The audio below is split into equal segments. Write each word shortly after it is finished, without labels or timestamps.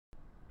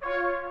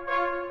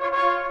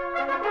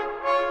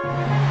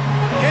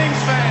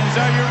So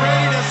you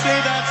ready to see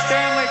that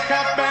Stanley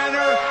Cup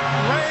banner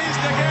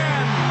raised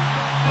again?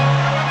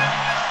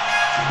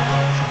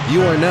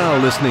 You are now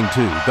listening to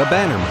The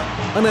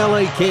Bannermen, an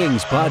LA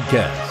Kings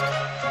podcast.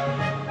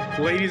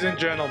 Ladies and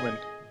gentlemen,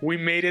 we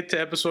made it to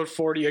episode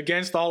 40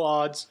 against all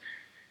odds.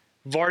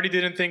 Vardy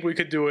didn't think we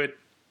could do it.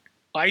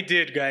 I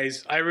did,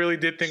 guys. I really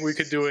did think we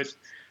could do it.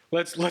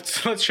 Let's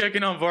check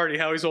in on Vardy.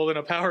 How he's holding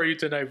up. How are you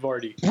tonight,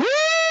 Vardy?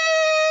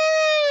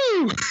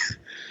 Woo!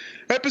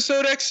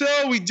 Episode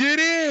XL, we did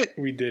it!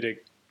 We did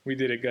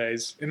it,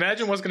 guys.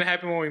 Imagine what's going to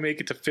happen when we make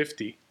it to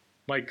 50.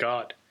 My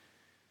God.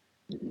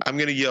 I'm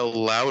going to yell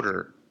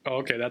louder. Oh,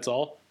 okay, that's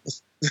all?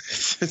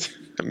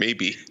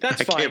 Maybe.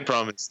 That's fine. I can't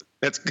promise.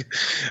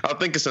 I'll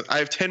think of something. I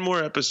have 10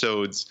 more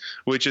episodes,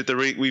 which at the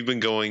rate we've been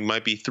going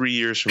might be 3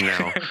 years from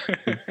now.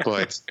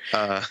 But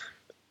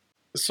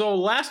So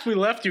last we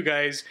left you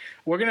guys,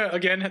 we're going to,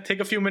 again, take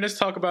a few minutes to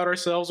talk about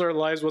ourselves, our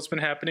lives, what's been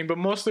happening, but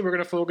mostly we're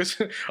going to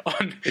focus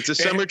on... It's a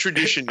summer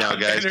tradition now,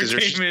 guys.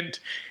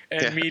 Entertainment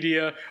and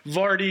media.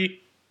 Vardy,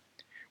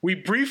 we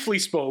briefly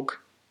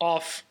spoke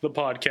off the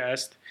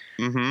podcast,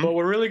 but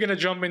we're really going to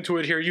jump into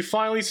it here. You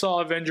finally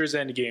saw Avengers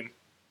Endgame.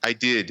 I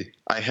did.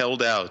 I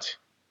held out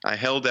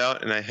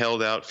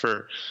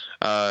for...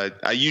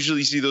 I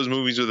usually see those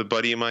movies with a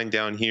buddy of mine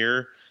down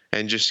here.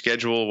 And just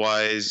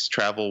schedule-wise,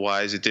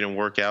 travel-wise, it didn't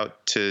work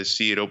out to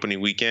see it opening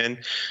weekend.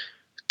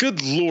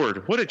 Good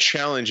Lord, what a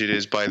challenge it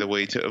is, by the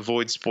way, to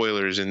avoid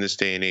spoilers in this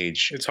day and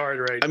age. It's hard,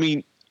 right? I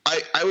mean,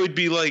 I would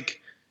be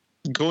like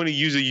going to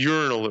use a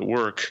urinal at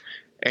work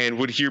and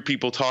would hear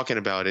people talking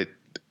about it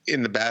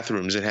in the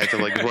bathrooms and had to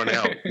like run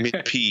out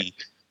mid-pee.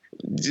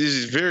 This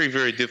is very,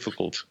 very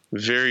difficult.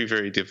 Very,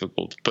 very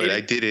difficult. But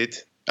I did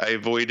it. I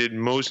avoided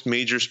most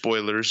major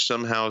spoilers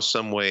somehow,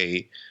 some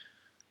way.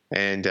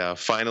 And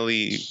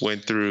finally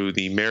went through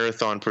the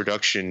marathon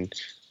production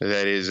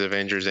that is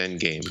Avengers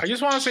Endgame. I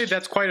just want to say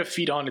that's quite a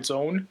feat on its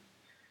own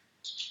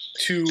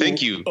to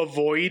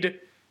avoid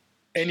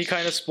any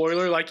kind of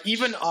spoiler. Like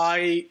even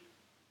I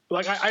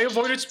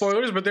avoided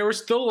spoilers, but there were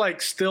still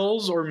like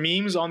stills or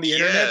memes on the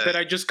internet that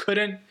I just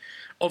couldn't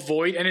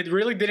avoid. And it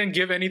really didn't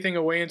give anything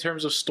away in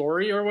terms of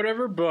story or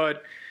whatever,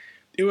 but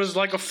it was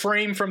like a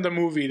frame from the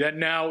movie that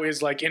now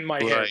is like in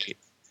my head.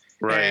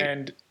 Right.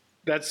 And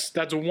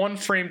that's one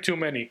frame too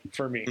many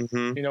for me.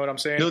 Mm-hmm. You know what I'm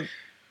saying? No,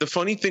 the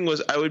funny thing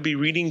was I would be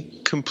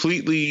reading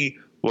completely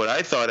what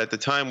I thought at the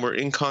time were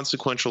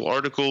inconsequential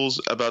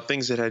articles about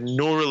things that had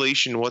no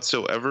relation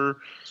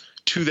whatsoever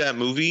to that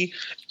movie.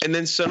 And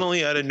then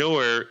suddenly out of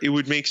nowhere, it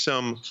would make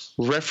some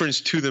reference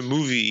to the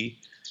movie,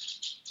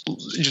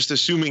 just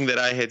assuming that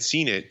I had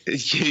seen it,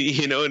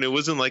 you know, and it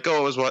wasn't like,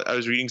 oh, I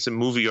was reading some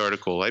movie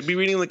article. I'd be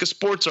reading like a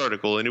sports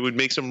article and it would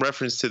make some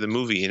reference to the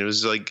movie. And it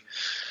was like,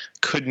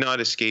 could not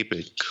escape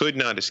it.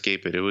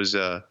 It was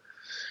a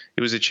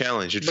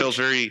challenge. It felt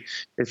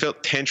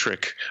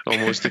tantric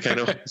almost to kind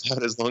of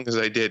out as long as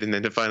I did, and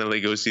then to finally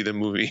go see the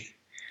movie.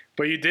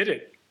 But you did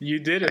it.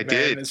 I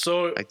did. And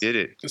so I did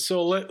it.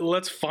 So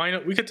let's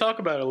we could talk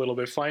about it a little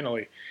bit.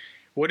 Finally,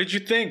 what did you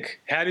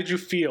think? How did you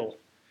feel?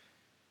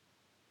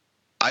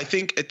 I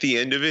think at the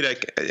end of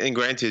it, and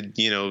granted,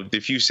 you know,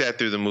 if you sat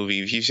through the movie,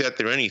 if you sat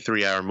through any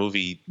 3-hour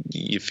movie,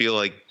 you feel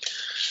like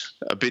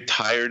a bit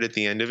tired at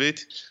the end of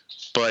it.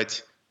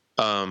 But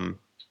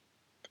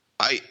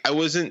I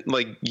wasn't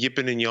like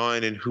yipping and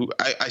yawing and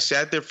I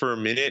sat there for a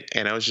minute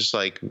and I was just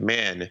like,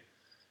 man,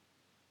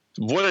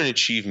 what an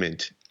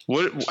achievement.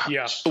 What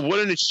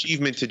an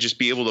achievement to just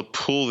be able to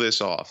pull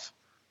this off.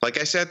 Like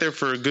I sat there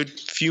for a good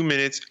few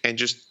minutes and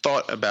just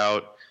thought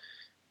about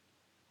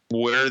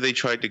where they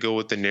tried to go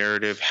with the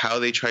narrative, how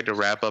they tried to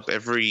wrap up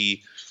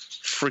every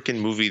freaking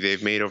movie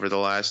they've made over the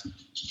last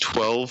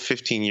 12,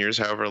 15 years,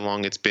 however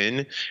long it's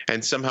been,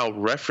 and somehow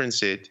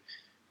reference it.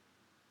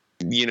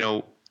 You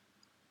know,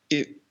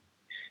 it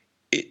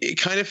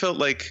kind of felt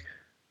like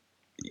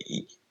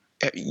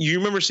you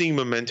remember seeing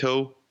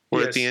Memento,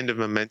 where at the end of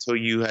Memento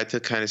you had to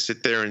kind of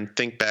sit there and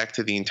think back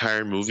to the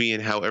entire movie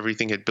and how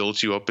everything had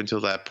built you up until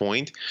that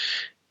point.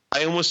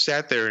 I almost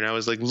sat there and I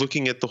was like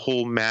looking at the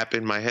whole map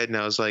in my head and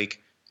I was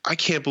like, I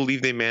can't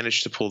believe they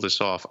managed to pull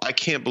this off. I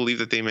can't believe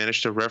that they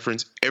managed to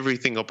reference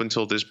everything up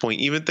until this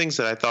point, even things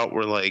that I thought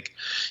were like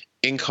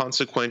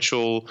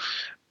inconsequential,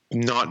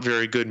 not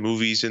very good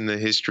movies in the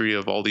history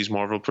of all these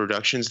Marvel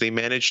productions. They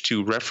managed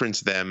to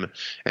reference them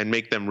and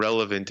make them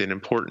relevant and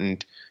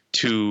important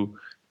to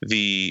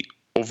the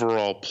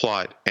overall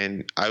plot.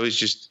 And I was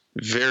just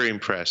very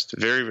impressed.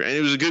 And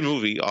it was a good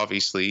movie,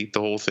 obviously, the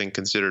whole thing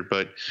considered,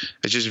 but I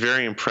was just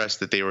very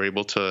impressed that they were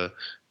able to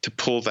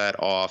pull that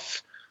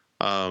off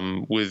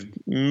with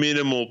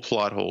minimal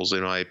plot holes,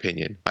 in my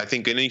opinion. I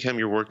think anytime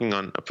you're working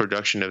on a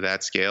production of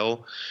that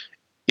scale,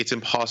 it's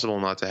impossible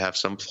not to have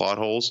some plot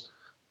holes.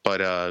 But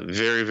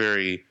very,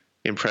 very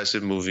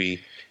impressive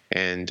movie.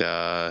 And,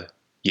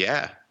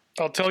 yeah.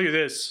 I'll tell you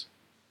this.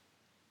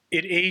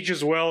 It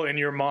ages well in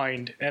your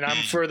mind. And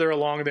I'm further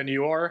along than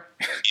you are,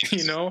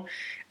 you know?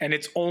 And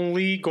it's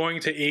only going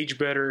to age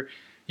better.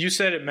 You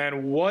said it,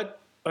 man. What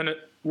an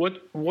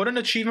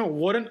achievement.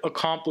 What an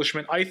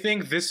accomplishment. I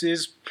think this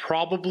is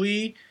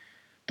probably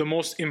the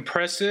most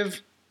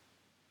impressive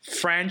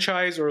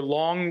franchise or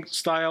long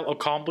style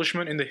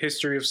accomplishment in the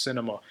history of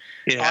cinema.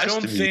 I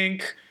don't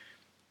think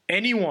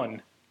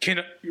anyone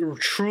can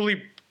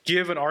truly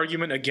give an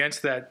argument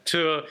against that.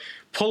 To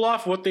pull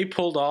off what they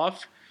pulled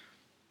off,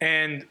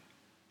 and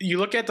you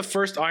look at the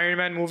first Iron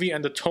Man movie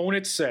and the tone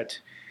it set,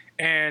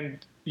 and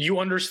you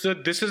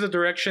understood this is the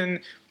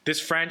direction this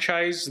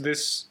franchise,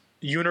 this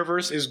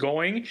universe is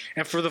going,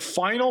 and for the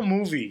final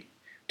movie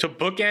to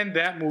bookend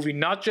that movie,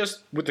 not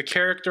just with the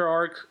character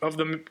arc of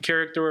the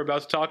character we're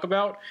about to talk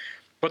about,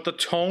 but the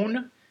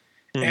tone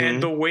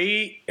and the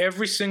way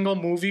every single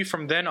movie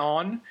from then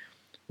on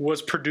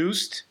was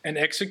produced and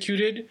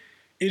executed,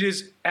 it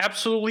is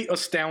absolutely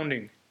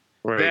astounding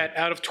that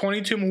out of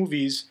 22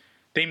 movies,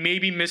 they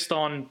maybe missed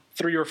on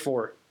 3 or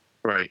 4.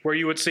 Right. Where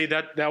you would say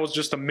that was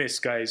just a miss,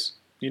 guys.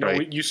 You know,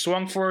 you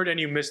swung for it and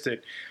you missed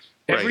it.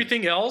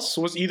 Everything else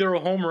was either a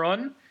home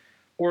run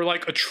or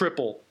like a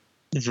triple.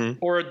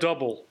 Or a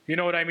double. You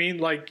know what I mean?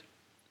 Like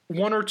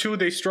 1 or 2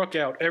 they struck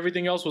out.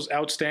 Everything else was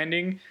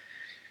outstanding.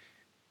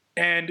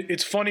 And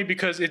it's funny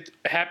because it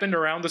happened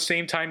around the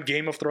same time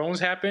Game of Thrones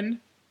happened.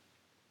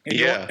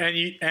 And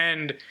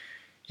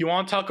you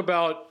want to talk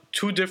about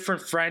 2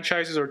 different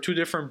franchises or 2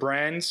 different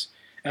brands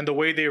and the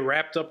way they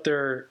wrapped up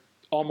their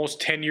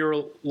almost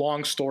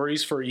 10-year-long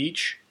stories for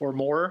each or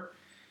more.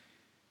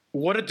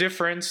 What a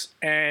difference,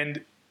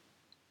 and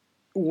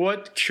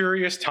what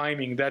curious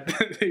timing that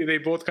they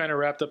both kind of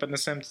wrapped up at the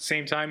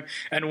same time,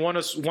 and one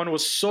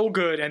was so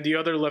good and the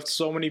other left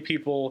so many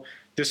people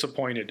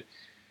disappointed.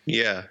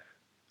 Yeah.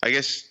 I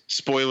guess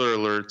spoiler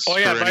alerts. Oh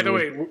yeah, by the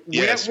way, we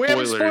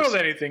haven't spoiled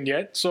anything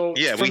yet. So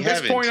from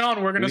this point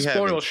on, we're going to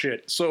spoil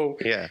shit. So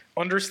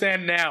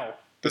understand now.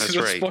 This is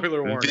a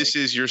spoiler warning. This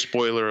is your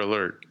spoiler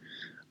alert.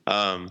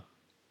 I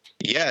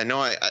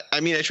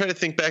mean, I try to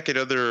think back at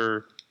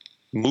other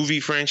movie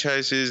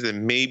franchises that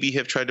maybe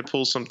have tried to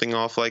pull something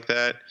off like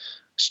that.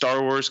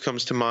 Star Wars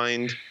comes to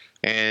mind,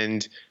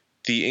 and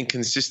the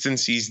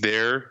inconsistencies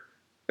there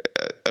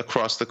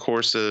across the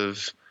course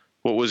of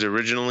what was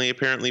originally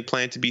apparently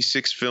planned to be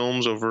 6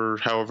 films over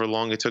however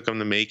long it took them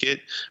to make it,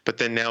 but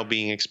then now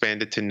being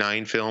expanded to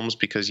 9 films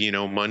because,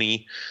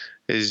 money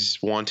is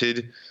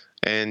wanted.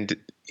 And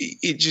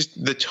it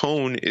just, the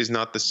tone is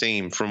not the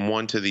same from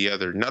one to the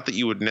other. Not that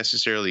you would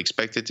necessarily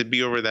expect it to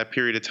be over that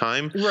period of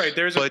time. Right.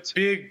 There's a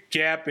big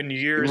gap in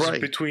years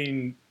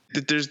between.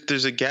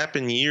 There's a gap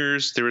in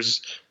years.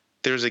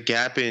 There's a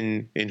gap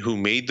in who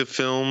made the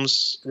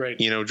films. Right.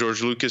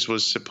 George Lucas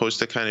was supposed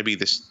to kind of be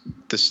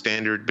the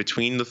standard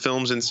between the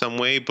films in some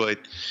way, but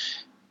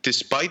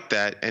despite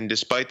that, and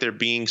despite there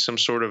being some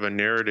sort of a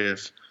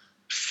narrative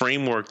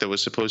framework that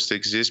was supposed to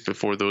exist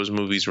before those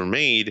movies were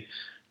made,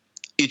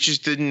 it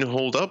just didn't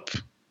hold up.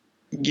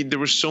 There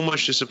was so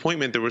much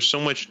disappointment. There was so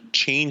much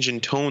change in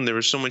tone. There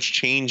was so much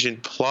change in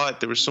plot.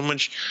 There was so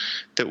much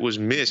that was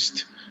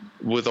missed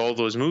with all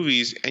those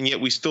movies, and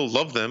yet we still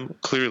love them.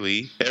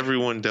 Clearly,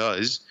 everyone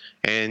does.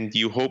 And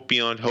you hope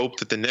beyond hope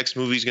that the next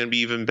movie is going to be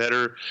even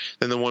better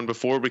than the one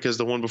before, because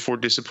the one before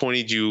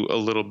disappointed you a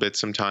little bit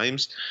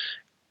sometimes.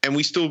 And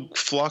we still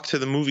flock to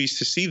the movies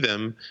to see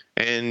them.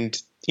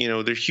 And,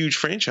 they're huge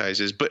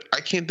franchises. But I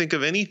can't think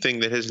of anything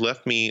that has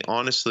left me,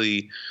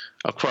 honestly,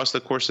 across the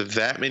course of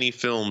that many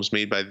films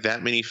made by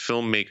that many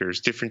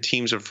filmmakers, different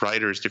teams of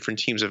writers, different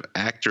teams of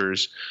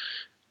actors.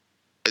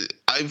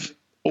 I've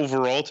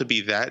overall to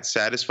be that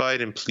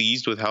satisfied and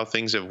pleased with how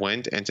things have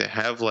went, and to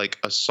have like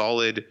a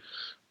solid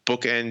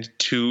bookend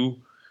to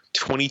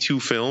 22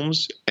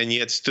 films and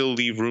yet still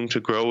leave room to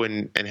grow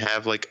and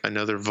have like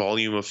another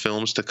volume of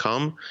films to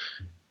come.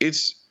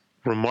 It's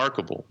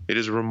remarkable. It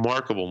is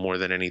remarkable more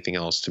than anything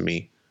else to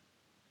me.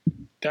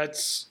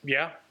 It's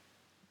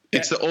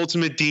the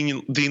ultimate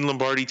Dean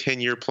Lombardi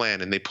 10-year plan,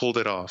 and they pulled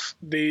it off.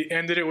 They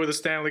ended it with a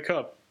Stanley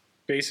Cup,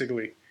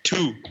 basically.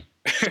 2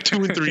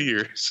 in 3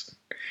 years.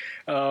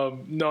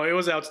 No, it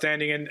was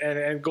outstanding.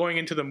 And going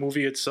into the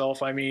movie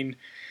itself, I mean,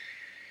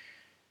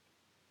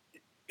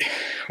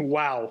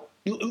 wow.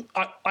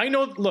 I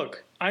know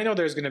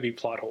there's going to be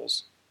plot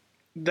holes.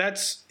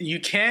 You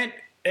can't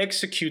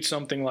execute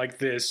something like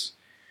this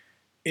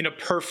in a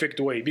perfect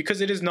way, because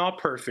it is not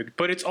perfect,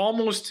 but it's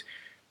almost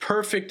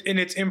perfect in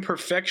its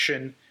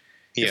imperfection,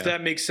 if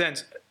that makes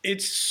sense.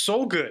 It's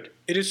so good.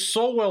 It is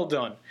so well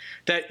done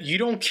that you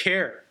don't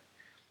care.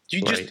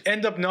 You just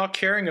end up not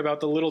caring about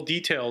the little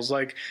details.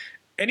 Like,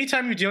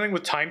 anytime you're dealing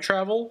with time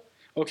travel,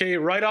 okay,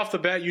 right off the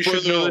bat, you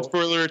should know.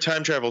 Spoiler,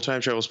 time travel,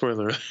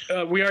 spoiler.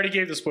 We already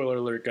gave the spoiler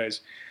alert,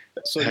 guys.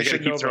 So I gotta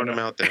keep throwing them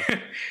out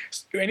there.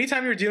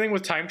 Anytime you're dealing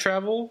with time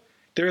travel,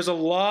 there's a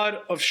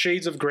lot of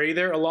shades of gray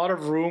there, a lot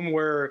of room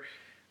where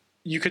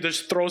you could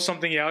just throw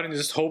something out and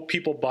just hope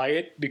people buy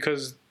it,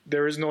 because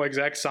there is no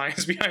exact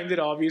science behind it,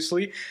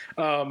 obviously.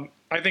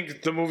 I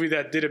think the movie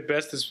that did it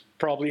best is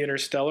probably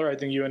Interstellar. I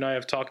think you and I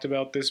have talked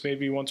about this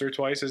maybe once or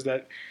twice, is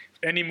that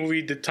any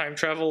movie did time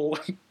travel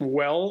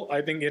well,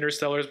 I think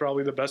Interstellar is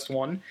probably the best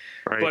one.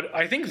 Right. But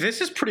I think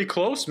this is pretty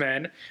close,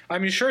 man. I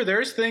mean, sure,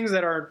 there's things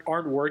that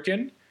aren't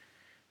working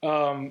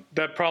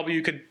that probably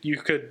you could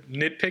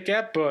nitpick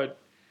at, but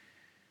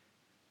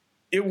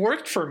it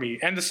worked for me.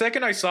 And the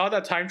second I saw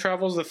that time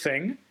travel is a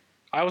thing,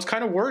 I was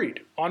kind of worried.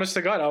 Honest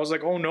to God, I was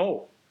like, oh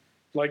no,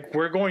 like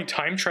we're going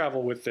time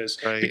travel with this,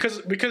 right.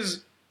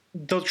 because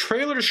the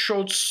trailers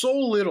showed so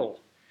little,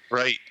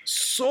 right,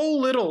 so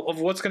little of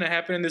what's going to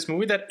happen in this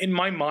movie that in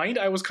my mind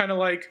I was kind of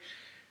like,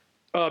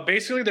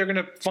 basically they're going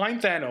to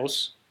find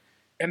Thanos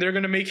and they're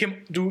going to make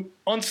him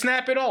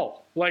unsnap it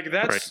all. Like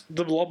that's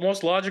the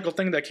most logical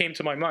thing that came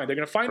to my mind. They're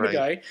going to find the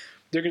guy.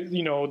 They're going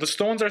to, the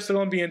stones are still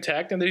going to be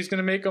intact, and they're going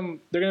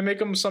to make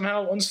him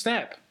somehow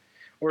unsnap,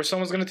 or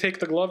someone's going to take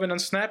the glove and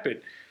unsnap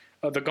it,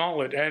 the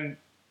gauntlet. And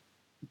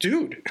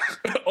dude,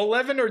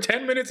 11 or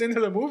 10 minutes into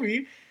the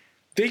movie,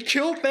 they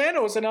killed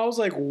Thanos, and I was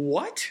like,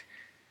 what?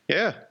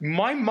 Yeah.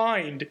 My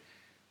mind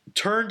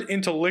turned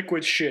into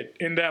liquid shit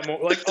in that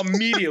moment, like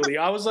immediately.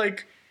 I was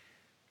like,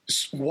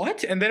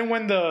 what? And then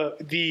when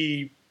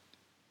the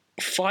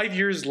 5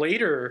 years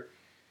later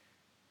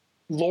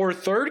lower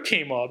third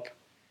came up,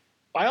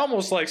 I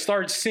almost like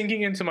started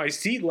sinking into my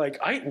seat. Like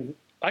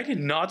I did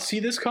not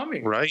see this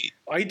coming. Right.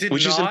 I did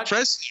Which not. Which is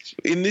impressive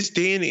in this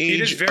day and age.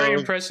 It is very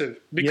impressive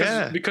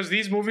because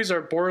these movies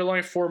are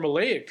borderline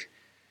formulaic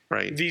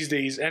these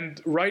days.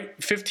 And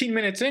 15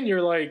 minutes in,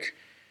 you're like,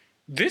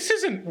 this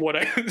isn't what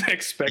I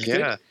expected.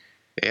 Yeah.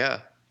 Yeah.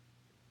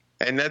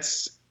 And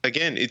that's,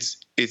 again,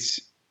 it's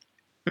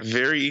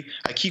very,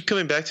 I keep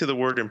coming back to the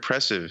word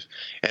impressive.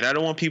 And I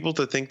don't want people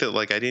to think that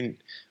like I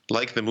didn't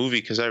like the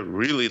movie, because I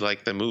really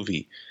like the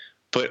movie.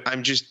 But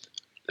I'm just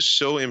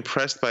so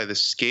impressed by the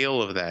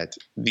scale of that,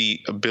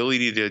 the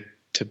ability to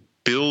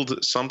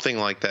build something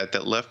like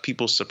that left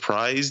people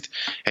surprised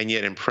and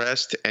yet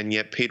impressed and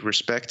yet paid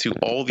respect to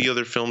all the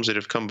other films that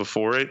have come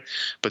before it,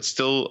 but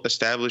still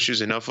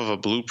establishes enough of a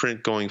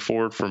blueprint going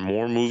forward for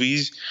more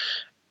movies.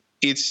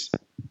 It's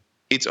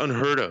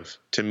unheard of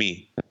to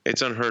me.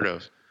 It's unheard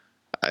of.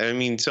 I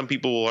mean, some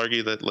people will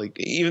argue that like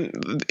even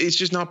it's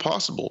just not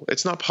possible.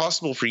 It's not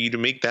possible for you to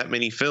make that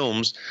many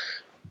films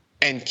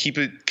and keep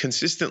it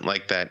consistent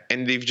like that.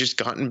 And they've just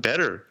gotten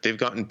better. They've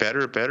gotten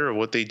better at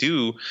what they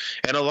do.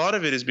 And a lot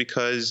of it is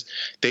because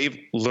they've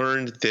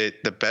learned that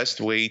the best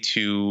way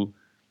to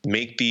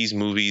make these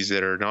movies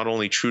that are not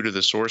only true to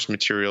the source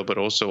material, but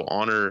also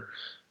honor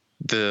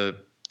the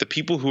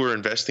people who are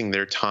investing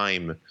their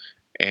time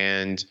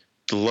and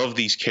love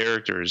these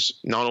characters,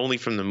 not only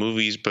from the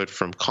movies, but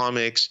from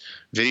comics,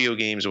 video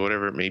games, or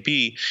whatever it may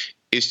be,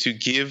 is to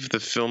give the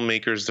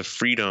filmmakers the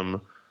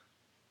freedom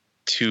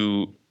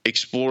to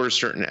explore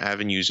certain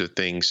avenues of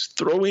things,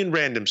 throw in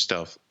random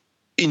stuff,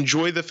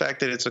 enjoy the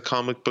fact that it's a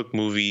comic book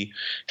movie,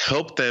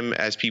 help them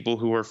as people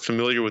who are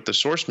familiar with the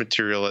source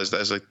material as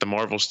like the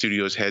Marvel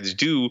Studios heads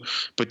do,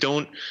 but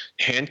don't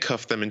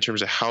handcuff them in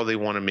terms of how they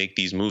want to make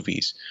these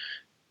movies.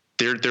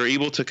 They're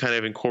able to kind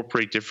of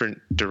incorporate different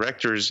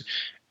directors,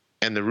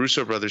 and the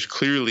Russo brothers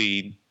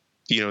clearly,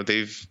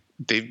 they've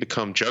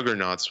become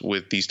juggernauts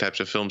with these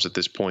types of films at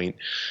this point.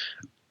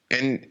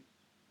 And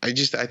I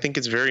think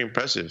it's very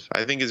impressive.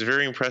 I think it's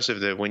very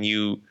impressive that when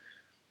you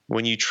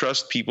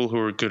trust people who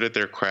are good at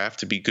their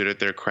craft to be good at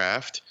their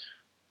craft,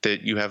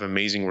 that you have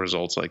amazing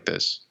results like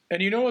this.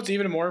 And you know what's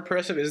even more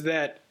impressive is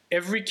that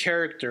every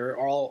character,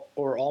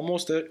 or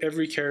almost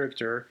every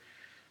character,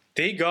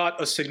 they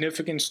got a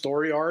significant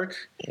story arc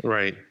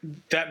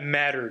that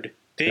mattered.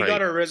 They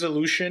got a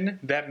resolution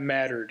that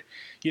mattered.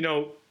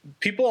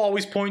 People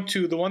always point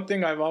to the one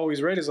thing I've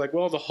always read is like,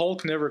 well, the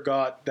Hulk never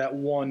got that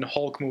one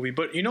Hulk movie.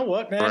 But you know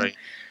what, man?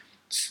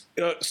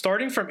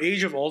 Starting from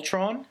Age of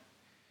Ultron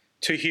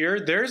to here,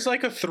 there's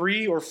like a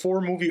 3 or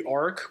 4 movie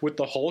arc with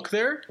the Hulk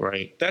there.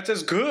 Right. That's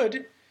as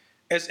good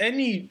as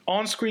any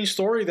on-screen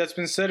story that's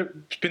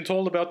been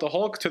told about the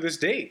Hulk to this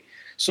day.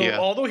 So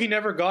although he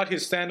never got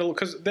his standalone,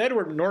 because the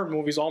Edward Norton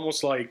movie is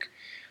almost like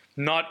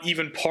not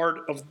even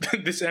part of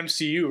this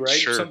MCU, right?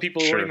 Sure, some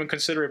people won't even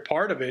consider it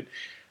part of it.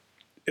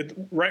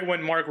 Right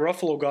when Mark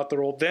Ruffalo got the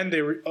role, then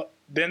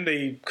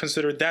they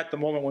considered that the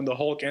moment when the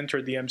Hulk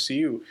entered the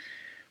MCU.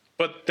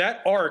 But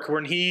that arc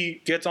when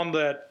he gets on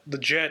the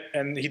jet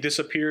and he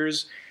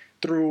disappears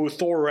through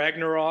Thor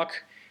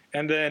Ragnarok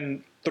and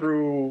then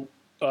through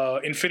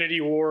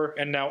Infinity War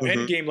and now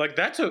Endgame, like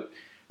that's a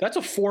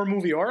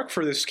 4-movie arc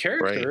for this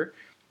character.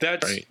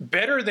 That's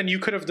better than you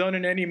could have done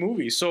in any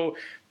movie. So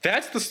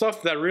that's the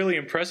stuff that really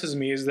impresses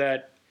me, is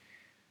that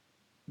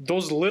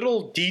those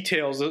little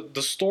details,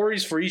 the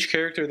stories for each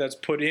character that's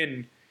put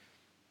in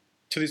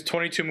to these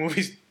 22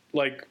 movies,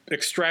 like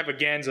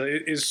extravaganza,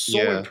 is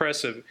so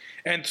impressive.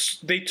 And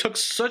they took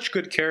such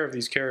good care of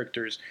these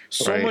characters.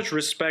 So much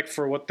respect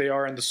for what they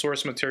are and the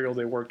source material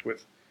they worked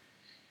with.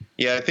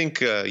 Yeah, I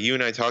think you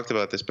and I talked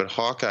about this, but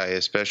Hawkeye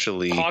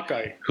especially,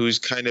 who's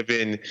kind of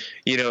been,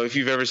 if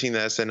you've ever seen the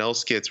SNL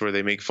skits where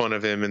they make fun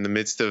of him in the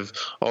midst of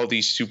all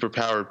these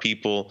superpowered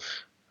people,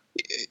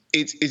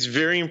 it's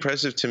very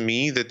impressive to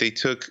me that they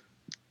took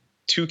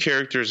 2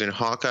 characters in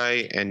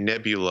Hawkeye and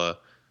Nebula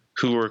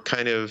who were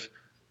kind of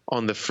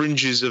on the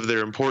fringes of their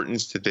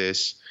importance to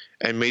this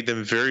and made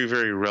them very,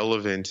 very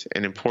relevant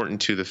and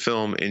important to the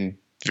film in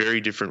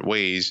very different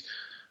ways.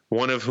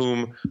 One of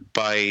whom,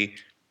 by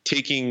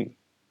taking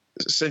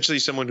essentially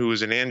someone who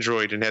was an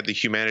android and had the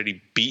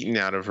humanity beaten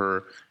out of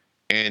her,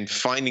 and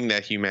finding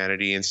that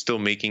humanity and still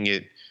making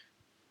it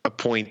a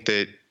point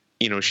that,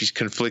 you know, she's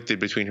conflicted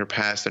between her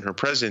past and her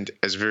present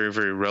as very,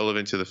 very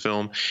relevant to the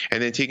film.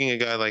 And then taking a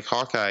guy like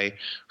Hawkeye,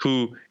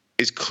 who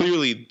is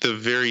clearly the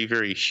very,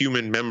 very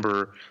human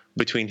member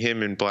between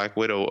him and Black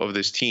Widow of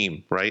this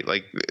team, right?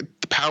 Like,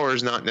 the power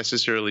is not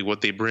necessarily what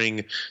they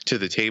bring to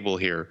the table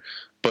here,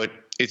 but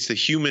it's the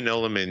human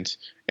element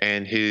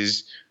and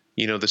his,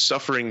 you know, the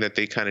suffering that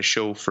they kind of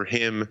show for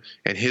him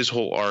and his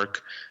whole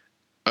arc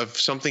of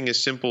something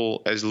as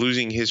simple as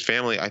losing his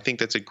family. I think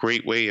that's a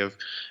great way of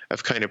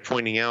kind of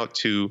pointing out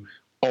to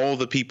all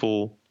the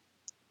people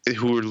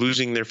who are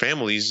losing their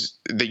families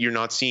that you're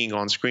not seeing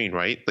on screen,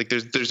 right? Like,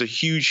 there's a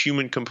huge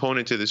human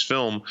component to this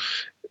film,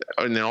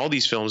 and in all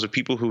these films, of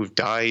people who have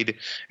died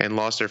and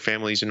lost their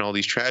families in all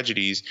these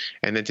tragedies,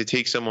 and then to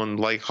take someone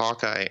like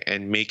Hawkeye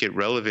and make it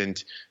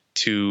relevant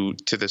to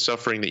the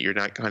suffering that you're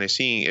not kind of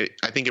seeing,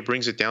 I think it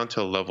brings it down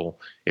to a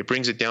level. It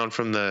brings it down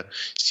from the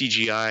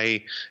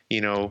CGI, you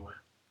know,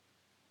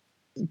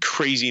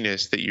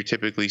 craziness that you're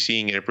typically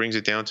seeing, and it brings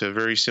it down to a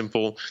very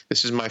simple,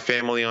 this is my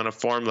family on a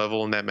farm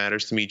level, and that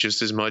matters to me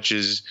just as much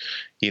as,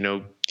 you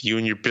know, you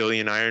and your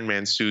billion Iron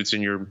Man suits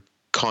and your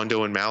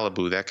condo in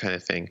Malibu, that kind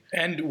of thing.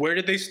 And where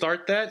did they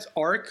start that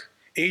arc?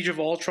 Age of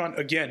Ultron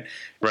again.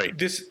 Right.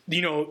 This,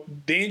 you know,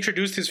 they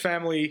introduced his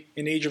family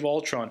in Age of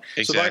Ultron.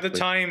 Exactly. So by the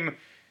time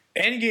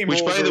Endgame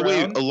rolls around, by the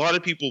way, a lot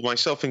of people,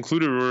 myself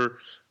included,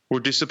 were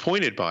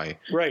disappointed by.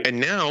 Right. And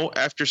now,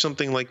 after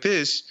something like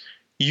this,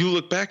 you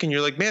look back and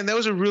you're like, man, that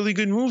was a really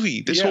good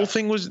movie. This whole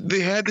thing they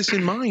had this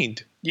in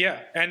mind. Yeah,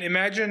 and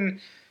imagine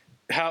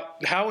how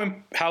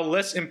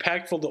less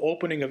impactful the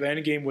opening of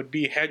Endgame would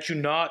be had you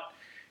not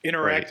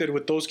interacted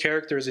with those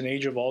characters in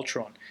Age of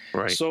Ultron.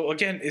 Right. So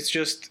again, it's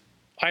just,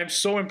 I'm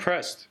so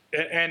impressed,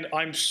 and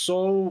I'm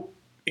so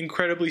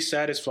incredibly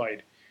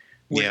satisfied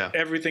with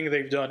everything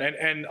they've done,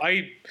 and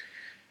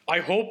I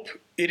hope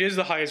it is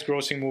the highest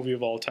grossing movie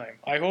of all time.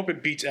 I hope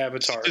it beats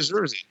Avatar. It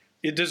deserves it.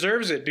 It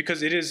deserves it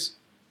because it is,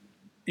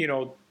 you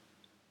know,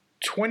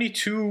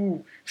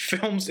 22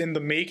 films in the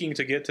making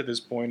to get to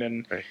this point,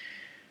 and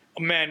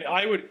man,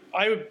 I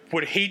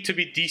would hate to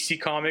be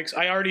DC Comics.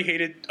 I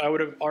would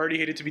have already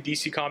hated to be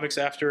DC Comics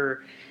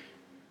after,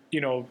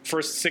 you know,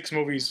 first 6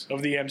 movies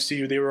of the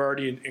MCU. They were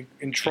already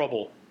in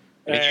trouble.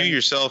 And you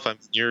yourself, I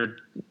mean,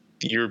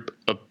 you're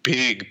a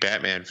big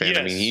Batman fan. Yes.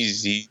 I mean,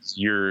 he's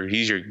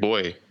your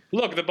boy.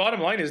 Look, the bottom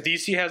line is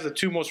DC has the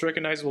 2 most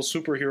recognizable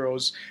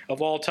superheroes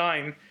of all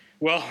time.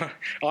 Well,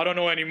 I don't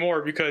know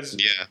anymore because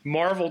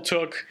Marvel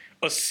took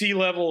a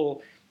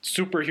C-level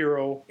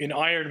superhero in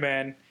Iron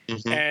Man,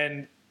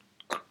 and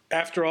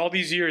after all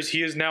these years,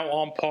 he is now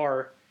on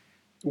par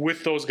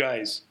with those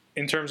guys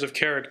in terms of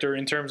character,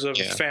 in terms of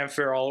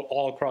fanfare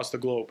all across the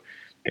globe.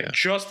 Yeah.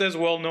 Just as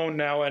well known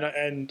now,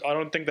 and I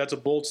don't think that's a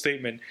bold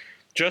statement,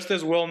 just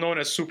as well known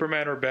as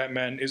Superman or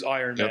Batman is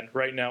Iron Man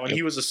right now. And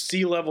he was a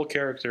C-level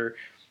character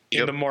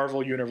in the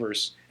Marvel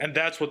universe. And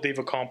that's what they've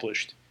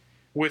accomplished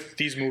with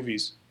these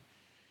movies.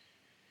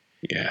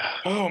 Yeah.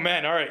 Oh,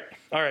 man. All right.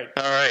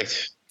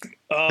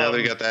 Now that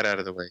we got that out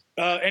of the way.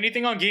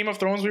 Anything on Game of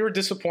Thrones? We were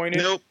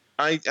disappointed. Nope.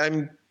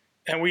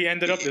 And we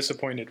ended up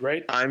disappointed,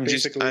 right? I'm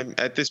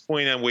at this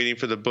point, I'm waiting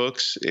for the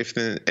books if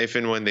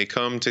and when they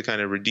come to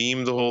kind of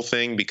redeem the whole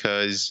thing,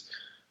 because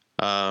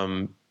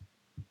it's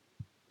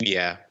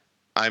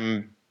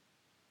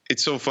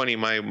so funny.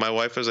 My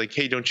wife was like,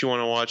 "Hey, don't you want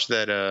to watch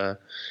that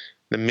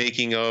the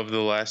making of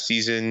the last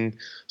season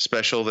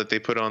special that they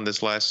put on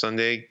this last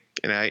Sunday?"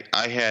 And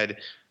I had,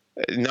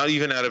 not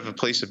even out of a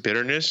place of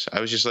bitterness, I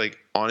was just like,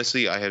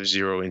 honestly, I have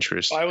zero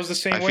interest. I was the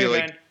same way,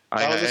 man.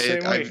 I was the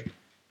same way.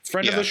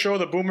 Friend of the show,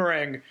 the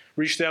Boomerang,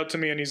 reached out to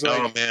me, and he's like,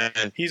 "Oh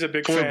man, he's a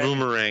big fan." Poor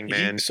Boomerang,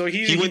 man.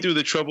 He went through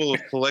the trouble of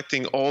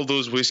collecting all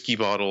those whiskey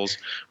bottles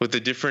with the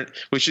different,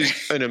 which is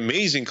an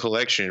amazing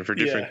collection for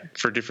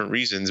different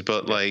reasons.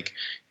 But like,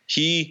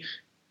 he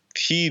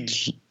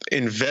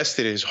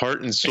invested his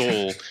heart and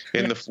soul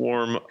in the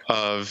form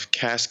of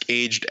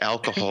cask-aged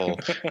alcohol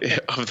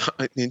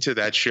into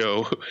that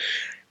show,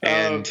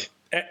 and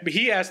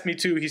he asked me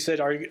too. He said,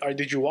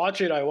 "Did you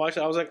watch it?" I watched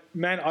it. I was like,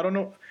 "Man, I don't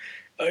know."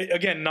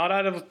 Again, not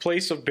out of a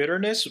place of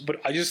bitterness,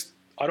 but I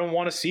don't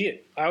want to see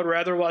it. I would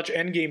rather watch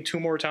Endgame 2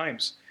 more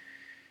times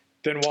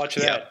than watch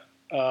that.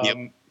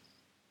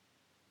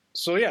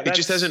 So yeah, it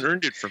just hasn't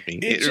earned it for me.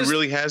 It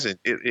really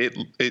hasn't.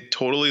 It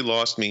totally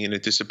lost me, and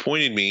it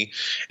disappointed me.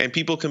 And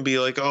people can be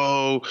like,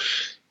 "Oh,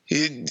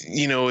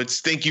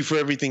 it's thank you for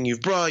everything you've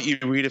brought. You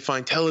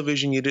redefined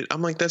television. You did."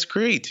 I'm like, that's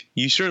great.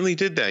 You certainly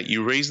did that.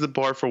 You raised the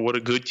bar for what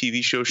a good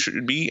TV show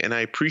should be, and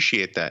I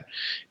appreciate that.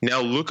 Now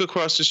look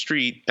across the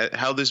street at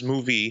how this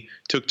movie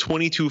took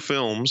 22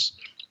 films,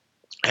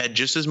 had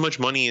just as much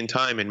money and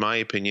time, in my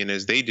opinion,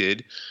 as they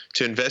did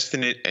to invest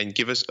in it and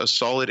give us a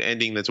solid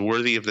ending that's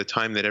worthy of the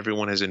time that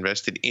everyone has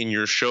invested in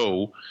your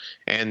show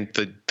and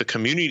the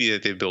community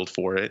that they've built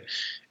for it.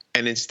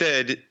 And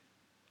instead,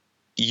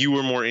 you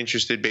were more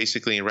interested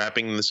basically in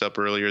wrapping this up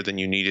earlier than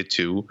you needed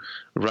to,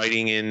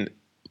 writing in,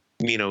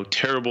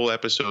 terrible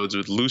episodes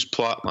with loose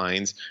plot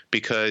lines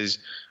because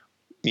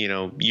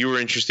you were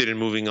interested in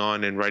moving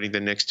on and writing the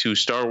next 2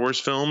 Star Wars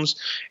films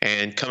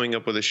and coming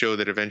up with a show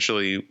that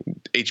eventually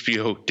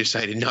HBO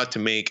decided not to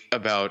make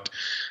about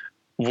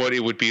what it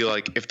would be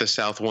like if the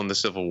South won the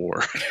Civil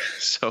War.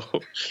 So,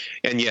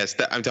 and yes,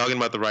 I'm talking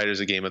about the writers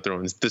of Game of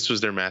Thrones. This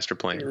was their master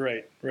plan.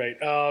 Right.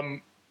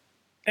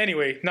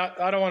 Anyway,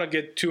 I don't want to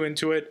get too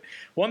into it.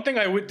 One thing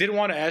I did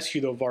want to ask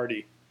you though,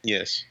 Vardy.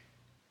 Yes.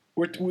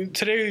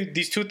 Today,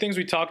 these 2 things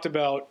we talked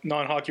about,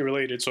 non-hockey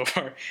related so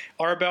far,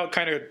 are about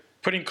kind of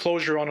putting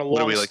closure on a long...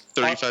 What are we, like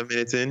 35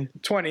 minutes in?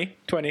 20.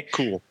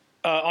 Cool.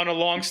 On a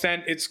long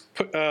stand, it's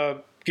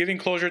giving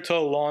closure to a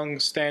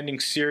long-standing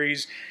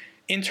series.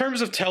 In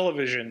terms of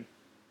television,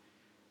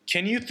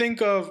 can you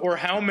think of, or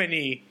how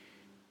many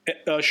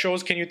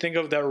shows can you think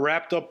of that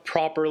wrapped up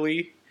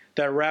properly,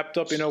 that wrapped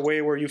up in a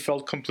way where you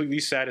felt completely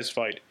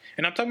satisfied?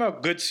 And I'm talking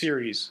about good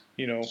series,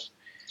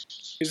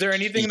 Is there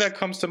anything that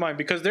comes to mind?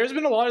 Because there's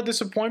been a lot of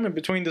disappointment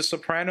between The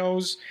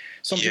Sopranos.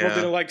 Some people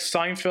didn't like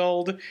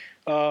Seinfeld.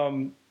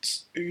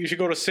 If you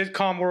go to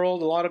sitcom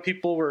world, a lot of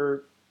people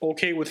were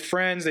okay with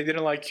Friends. They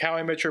didn't like How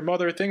I Met Your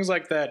Mother, things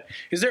like that.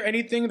 Is there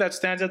anything that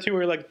stands out to you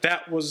where you're like,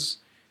 that was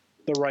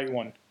the right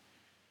one?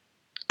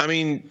 I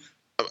mean,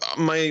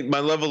 my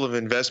level of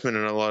investment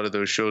in a lot of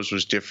those shows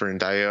was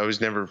different. I was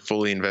never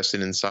fully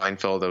invested in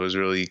Seinfeld. I was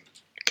really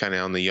kind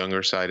of on the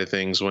younger side of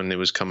things when it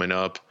was coming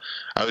up.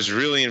 I was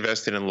really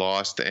invested in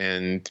Lost,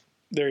 and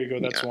there you go.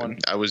 That's one.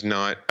 I was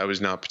not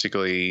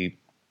particularly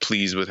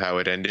pleased with how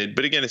it ended.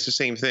 But again, it's the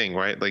same thing,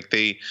 right? Like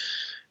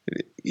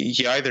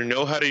you either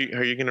know how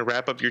you're going to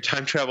wrap up your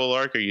time travel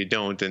arc or you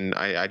don't. And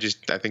I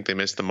think they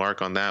missed the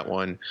mark on that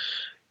one.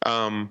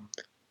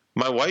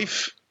 My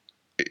wife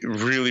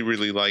really,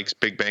 really likes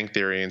Big Bang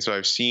Theory. And so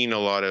I've seen a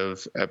lot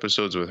of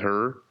episodes with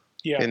her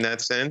in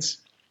that sense.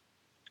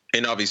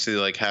 And obviously,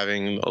 like,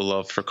 having a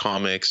love for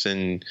comics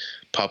and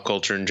pop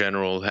culture in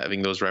general,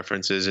 having those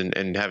references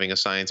and having a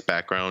science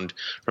background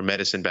or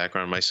medicine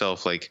background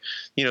myself, like,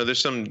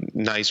 there's some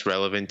nice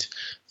relevant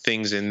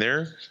things in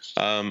there.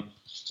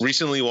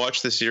 Recently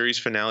watched the series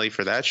finale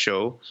for that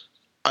show.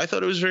 I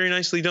thought it was very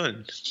nicely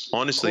done.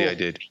 Honestly, cool. I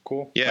did.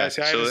 Cool. Yeah.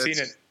 I haven't seen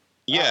it.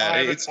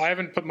 Yeah. I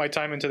haven't put my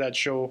time into that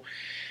show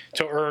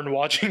to earn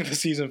watching the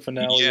season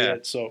finale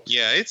yet. So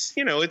yeah,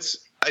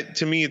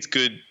 to me, it's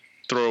good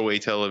throwaway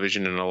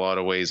television in a lot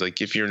of ways.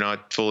 Like, if you're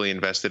not fully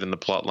invested in the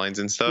plot lines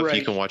and stuff,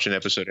 you can watch an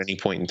episode at any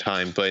point in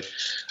time. But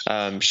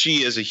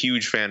she, as a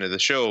huge fan of the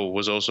show,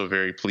 was also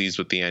very pleased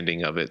with the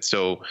ending of it.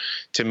 So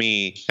to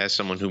me, as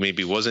someone who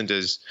maybe wasn't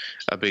as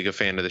big a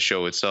fan of the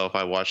show itself,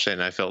 I watched it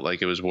and I felt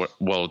like it was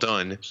well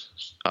done.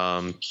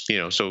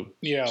 So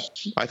yeah,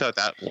 I thought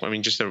that,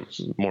 just a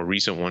more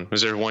recent one.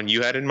 Was there one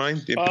you had in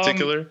mind in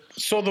particular?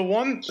 So the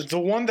one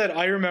that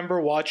I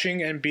remember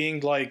watching and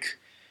being like,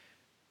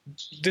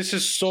 this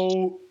is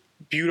so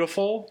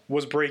beautiful,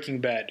 was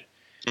Breaking Bad.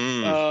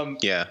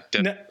 Yeah,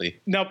 definitely.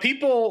 Now,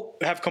 people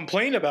have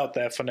complained about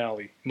that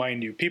finale,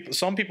 mind you.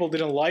 Some people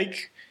didn't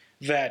like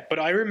that, but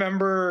I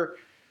remember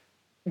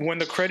when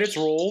the credits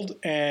rolled,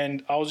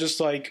 and I was just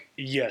like,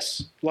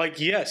 yes.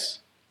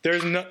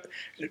 There's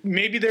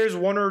maybe there's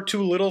one or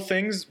two little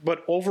things,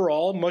 but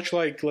overall, much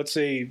like, let's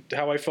say,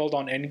 how I felt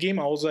on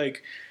Endgame, I was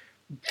like,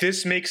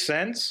 this makes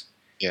sense.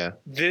 Yeah.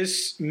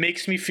 This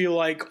makes me feel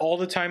like all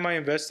the time I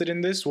invested in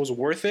this was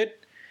worth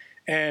it.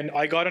 And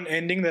I got an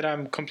ending that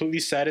I'm completely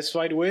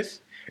satisfied with,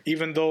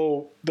 even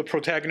though the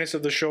protagonist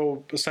of the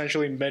show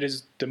essentially met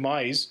his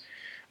demise.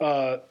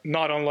 Not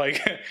unlike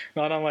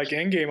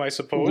Endgame, I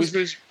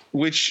suppose.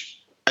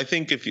 Which I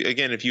think if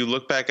you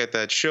look back at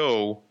that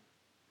show,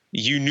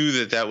 you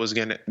knew that was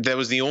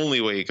the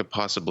only way it could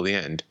possibly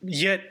end.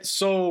 Yet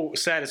so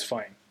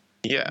satisfying.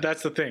 Yeah,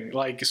 that's the thing.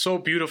 Like, so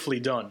beautifully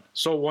done,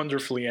 so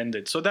wonderfully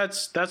ended. So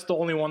that's the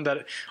only one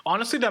that,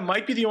 honestly, that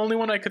might be the only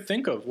one I could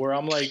think of where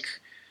I'm like.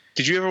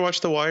 Did you ever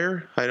watch The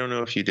Wire? I don't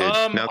know if you did.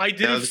 I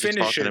didn't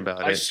finish it.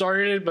 I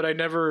started it, but I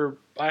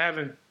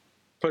haven't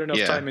put enough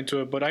time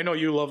into it. But I know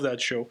you love that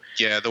show.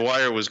 Yeah, The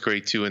Wire was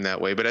great too in that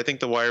way. But I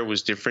think The Wire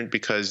was different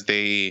because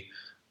they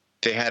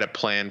had a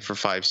plan for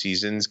 5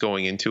 seasons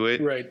going into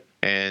it, right?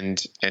 And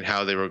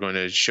how they were going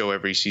to show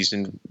every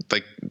season.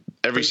 Like,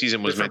 every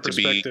season was meant to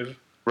be.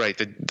 Right,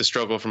 the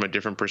struggle from a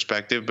different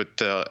perspective,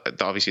 but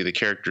obviously the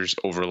characters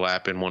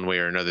overlap in one way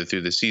or another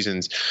through the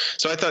seasons.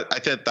 So I thought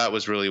that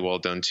was really well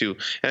done too,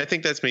 and I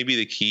think that's maybe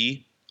the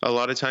key a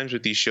lot of times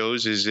with these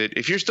shows is that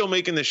if you're still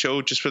making the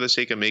show just for the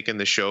sake of making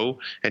the show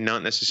and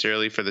not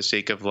necessarily for the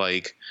sake of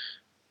like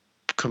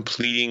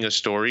completing a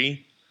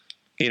story,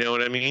 you know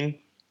what I mean?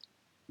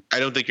 I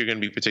don't think you're going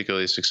to be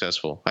particularly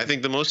successful. I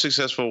think the most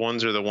successful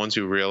ones are the ones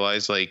who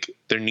realize like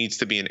there needs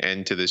to be an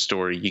end to this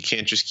story. You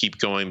can't just keep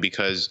going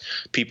because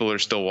people are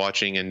still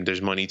watching and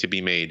there's money to be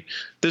made.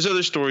 There's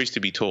other stories to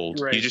be told.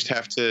 Right. You just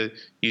have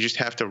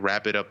to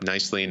wrap it up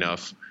nicely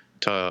enough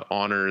to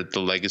honor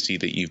the legacy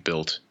that you've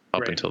built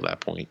up until that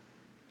point.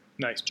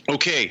 Nice.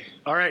 Okay.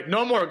 All right.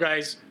 No more,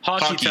 guys.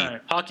 Hockey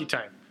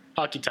time.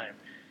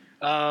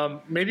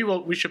 Maybe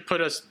we should put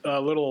a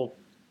little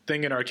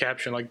thing in our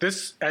caption like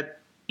this at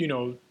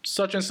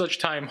such and such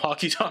time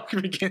hockey talk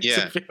begins.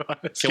 Yeah.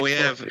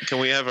 Can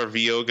we have our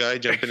VO guy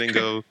jump in and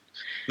go,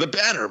 the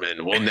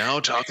Bannermen will now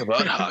talk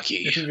about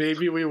hockey.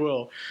 Maybe we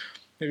will.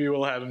 Maybe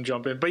we'll have him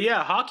jump in. But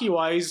yeah,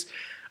 hockey-wise,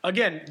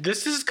 again,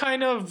 this is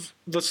kind of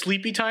the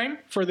sleepy time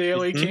for the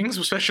LA Kings,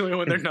 especially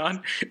when they're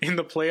not in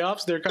the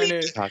playoffs. They're kind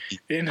of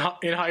in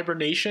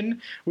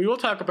hibernation. We will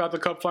talk about the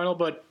Cup final,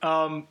 but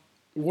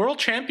World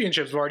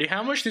Championships, Vardy,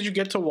 how much did you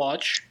get to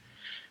watch?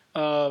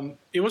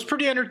 It was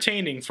pretty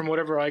entertaining from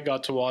whatever I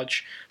got to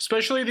watch,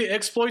 especially the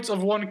exploits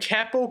of one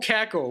Capo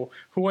Caco,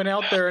 who went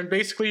out there and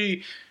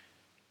basically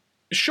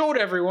showed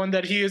everyone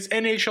that he is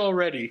NHL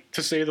ready,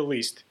 to say the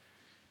least.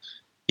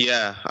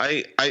 Yeah,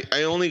 I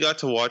only got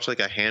to watch like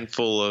a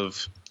handful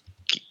of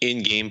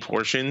in-game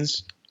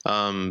portions,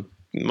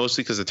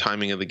 mostly because the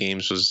timing of the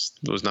games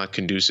was not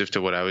conducive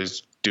to what I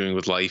was doing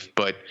with life.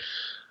 But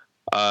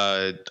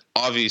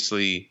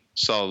obviously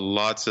saw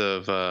lots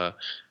of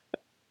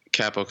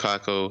Capo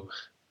Caco.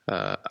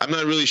 I'm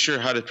not really sure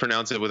how to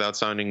pronounce it without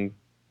sounding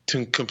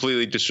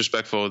completely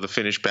disrespectful of the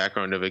Finnish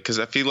background of it, because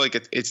I feel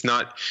like it's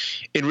not,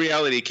 in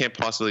reality, it can't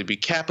possibly be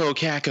Capo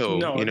Caco.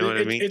 No, you know what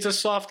I mean? It's a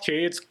soft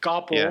K. It's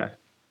Capo. Yeah.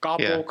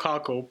 Capo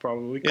Caco,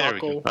 probably.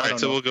 Caco. All right,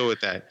 so we'll go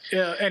with that.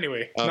 Yeah.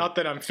 Anyway, not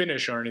that I'm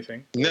Finnish or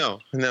anything. No.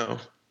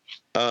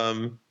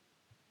 But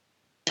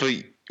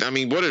I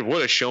mean, what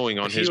a showing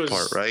on his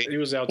part, right? He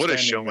was outstanding. What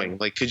a showing! Man.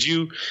 Like, could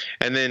you?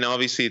 And then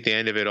obviously at the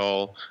end of it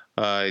all,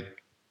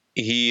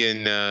 he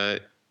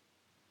and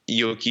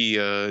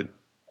Yoki,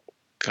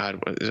 God,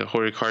 what is it,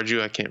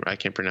 Horikoju? I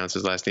can't pronounce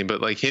his last name,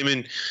 but like him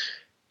and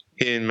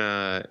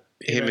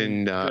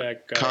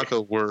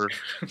Kako were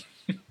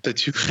the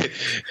two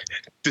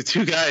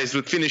guys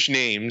with Finnish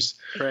names,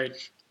 right?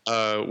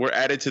 Were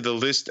added to the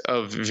list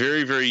of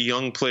very, very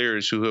young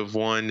players who have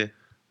won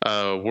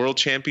World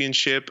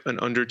Championship, an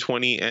under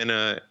 20 and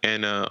a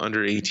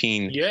under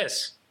 18.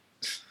 Yes.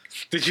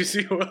 Did you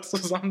see who else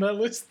was on that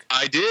list?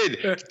 I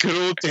did. Good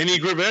old Denny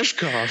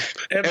Grebeshkov.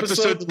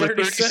 Episode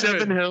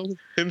 37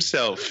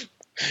 himself.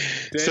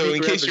 Danny So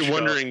in case Grebeshkov. you're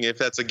wondering if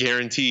that's a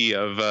guarantee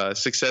of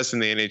success in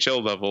the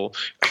NHL level,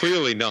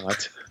 clearly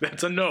not.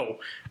 That's a no.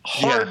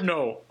 Hard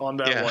no on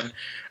that one.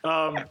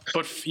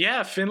 But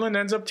yeah, Finland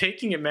ends up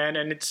taking it, man.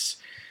 And it's,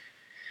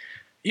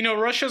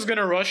 Russia's going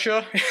to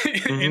Russia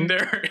in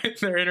their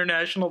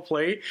international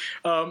play.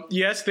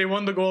 Yes, they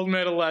won the gold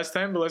medal last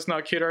time, but let's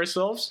not kid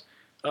ourselves.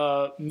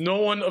 No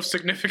one of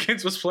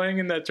significance was playing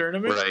in that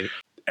tournament. Right.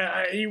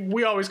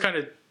 We always kind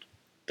of,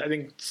 I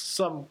think,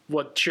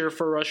 somewhat cheer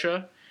for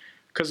Russia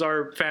because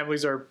our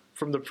families are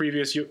from the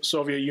previous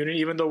Soviet Union,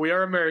 even though we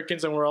are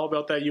Americans and we're all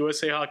about that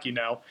USA hockey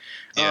now.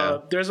 Yeah.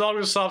 There's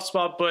always a soft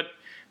spot, but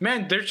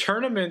man, their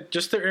tournament,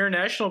 just their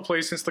international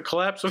play since the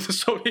collapse of the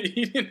Soviet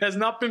Union has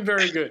not been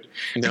very good.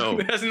 No.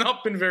 It has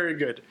not been very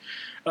good,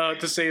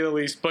 to say the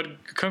least.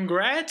 But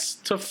congrats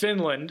to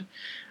Finland.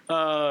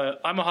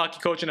 I'm a hockey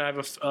coach, and I have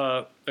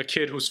a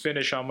kid who's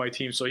Finnish on my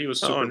team, so he was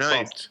super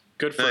pumped.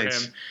 Good for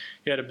him.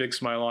 He had a big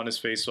smile on his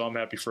face, so I'm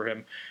happy for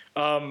him.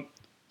 Always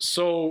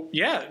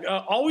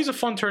a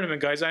fun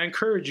tournament, guys. I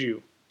encourage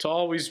you to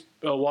always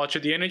watch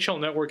it. The NHL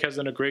Network has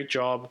done a great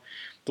job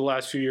the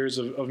last few years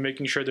of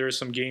making sure there are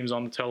some games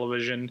on the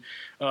television.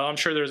 I'm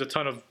sure there's a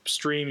ton of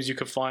streams you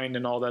could find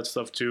and all that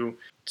stuff too.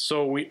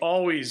 So we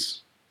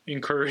always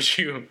encourage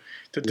you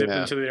to dip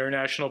into the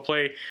international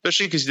play,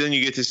 especially because then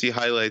you get to see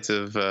highlights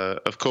of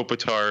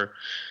Kopitar,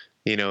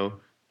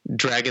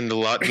 dragging the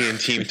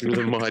Latvian team through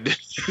the mud,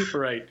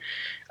 right?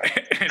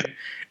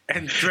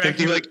 And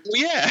dragging like,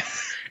 yeah,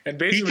 and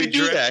basically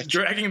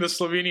dragging the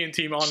Slovenian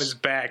team on his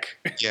back.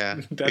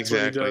 Yeah, that's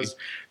exactly what he does.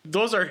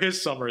 Those are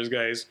his summers,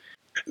 guys.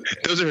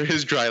 Those are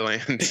his dry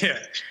lands. Yeah.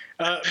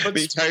 But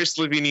the entire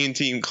Slovenian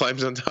team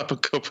climbs on top of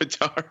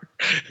Kopitar.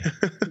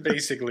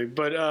 Basically.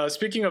 But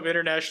speaking of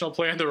international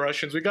play and the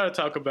Russians, we got to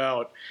talk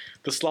about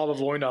the Slava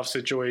Voinov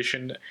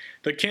situation.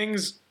 The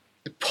Kings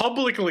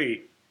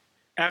publicly,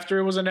 after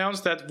it was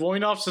announced that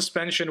Voinov's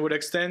suspension would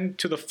extend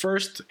to the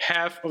first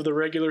half of the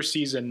regular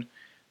season,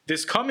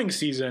 this coming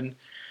season,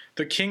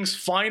 the Kings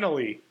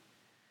finally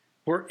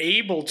were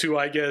able to,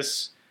 I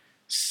guess,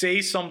 say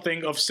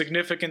something of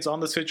significance on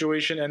the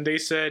situation, and they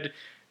said,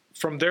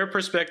 from their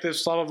perspective,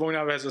 Slava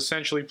Voinov has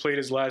essentially played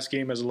his last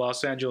game as a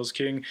Los Angeles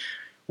King,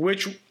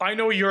 which I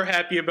know you're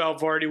happy about,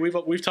 Vardy.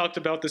 We've talked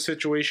about the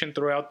situation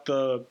throughout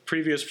the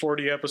previous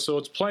 40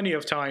 episodes plenty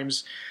of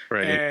times,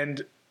 right?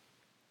 And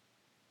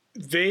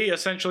they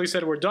essentially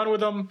said, we're done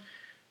with him.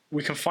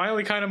 We can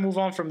finally kind of move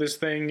on from this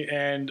thing,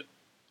 and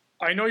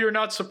I know you're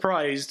not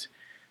surprised,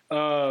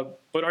 but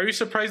are you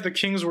surprised the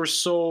Kings were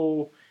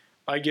so,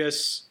 I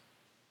guess,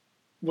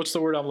 what's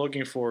the word I'm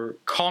looking for?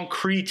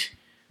 Concrete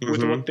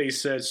with what they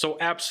said, so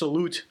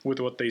absolute with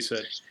what they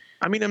said.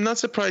 I mean, I'm not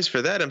surprised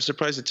for that. I'm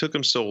surprised it took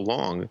them so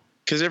long,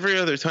 because every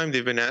other time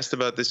they've been asked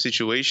about this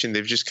situation,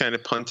 they've just kind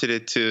of punted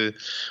it to,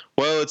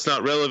 well, it's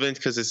not relevant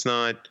because it's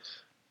not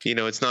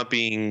it's not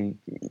being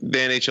the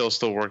NHL is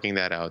still working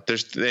that out. The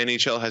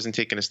NHL hasn't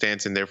taken a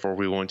stance, and therefore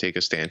we won't take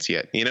a stance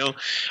yet.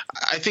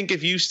 I think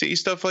if you say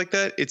stuff like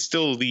that, it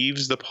still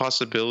leaves the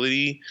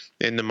possibility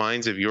in the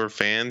minds of your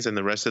fans and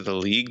the rest of the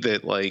league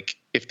that, like,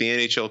 if the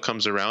NHL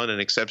comes around and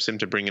accepts him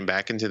to bring him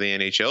back into the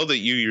NHL, that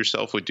you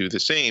yourself would do the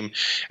same.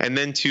 And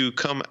then to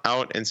come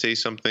out and say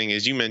something,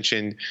 as you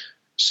mentioned,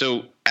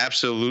 so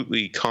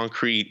absolutely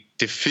concrete,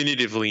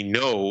 definitively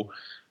no,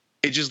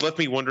 it just left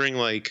me wondering,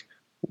 like,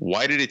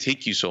 why did it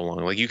take you so long?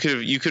 Like, you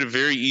could have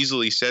very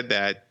easily said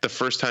that the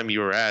first time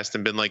you were asked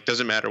and been like,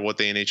 doesn't matter what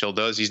the NHL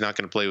does, he's not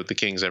going to play with the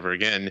Kings ever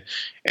again.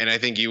 And I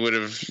think you would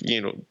have,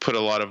 put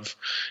a lot of,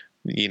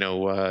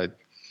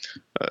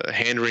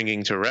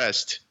 hand-wringing to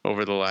rest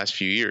over the last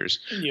few years.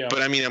 Yeah.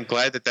 But I mean, I'm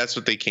glad that that's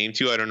what they came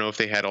to. I don't know if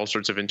they had all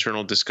sorts of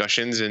internal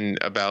discussions and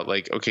about,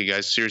 like, okay,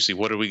 guys, seriously,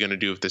 what are we going to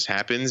do if this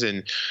happens?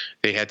 And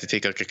they had to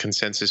take like a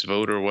consensus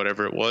vote or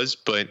whatever it was.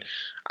 But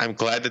I'm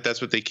glad that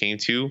that's what they came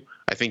to.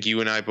 I think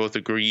you and I both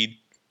agreed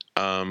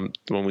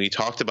when we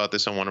talked about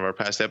this on one of our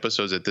past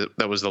episodes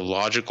that was the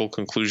logical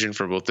conclusion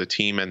for both the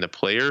team and the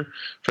player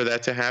for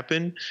that to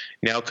happen.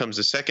 Now comes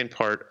the second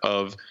part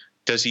of,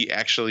 does he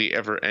actually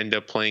ever end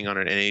up playing on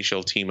an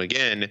NHL team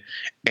again?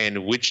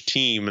 And which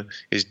team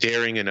is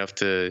daring enough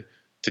to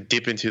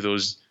dip into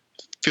those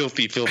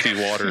filthy, filthy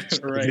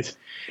waters? Right.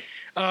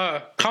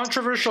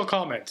 Controversial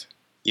comment.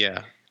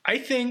 Yeah. I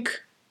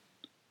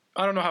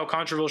don't know how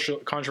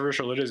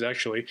controversial it is,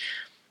 actually.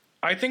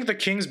 I think the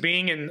Kings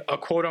being in a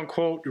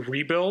quote-unquote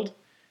rebuild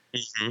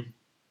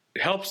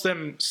helps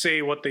them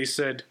say what they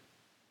said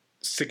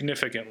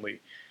significantly.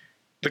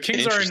 The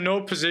Kings are in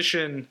no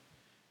position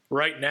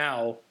right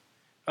now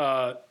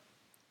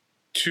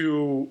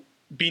to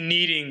be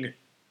needing,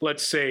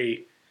 let's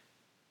say,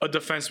 a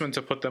defenseman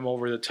to put them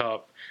over the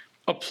top,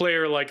 a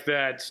player like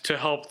that to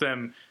help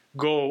them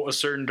go a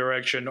certain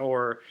direction,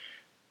 or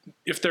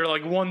if they're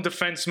like one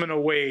defenseman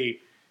away,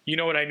 you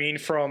know what I mean,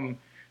 from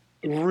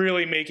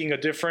really making a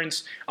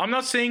difference. I'm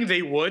not saying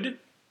they would.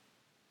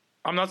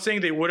 I'm not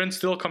saying they wouldn't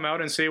still come out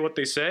and say what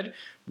they said.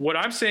 What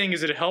I'm saying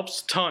is it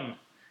helps a ton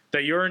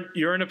that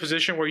you're in a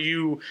position where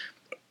you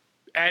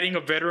adding a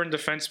veteran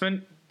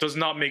defenseman does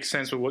not make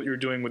sense with what you're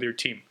doing with your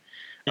team.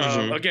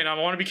 Again, I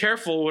want to be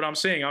careful what I'm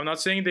saying. I'm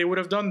not saying they would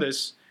have done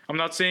this. I'm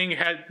not saying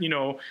had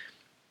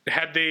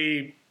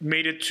they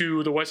made it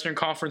to the Western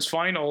Conference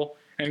Final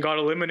and got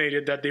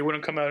eliminated that they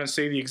wouldn't come out and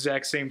say the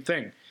exact same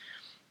thing.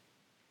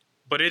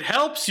 But it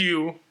helps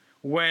you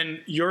when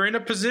you're in a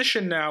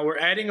position now where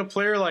adding a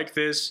player like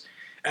this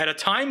at a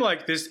time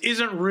like this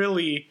isn't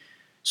really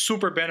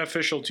super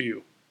beneficial to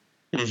you.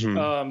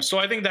 So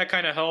I think that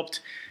kind of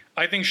helped.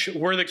 I think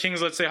were the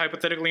Kings, let's say,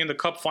 hypothetically in the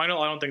Cup final,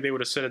 I don't think they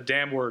would have said a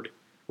damn word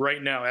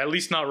right now, at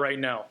least not right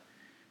now,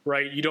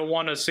 right? You don't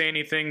want to say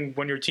anything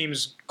when your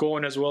team's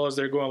going as well as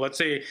they're going. Let's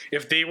say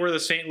if they were the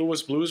St.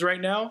 Louis Blues right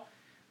now,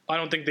 I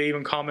don't think they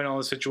even comment on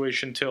the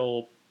situation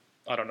till,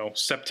 I don't know,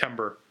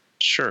 September.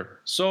 Sure.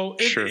 So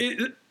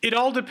it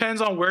all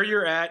depends on where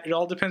you're at. It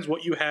all depends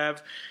what you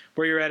have,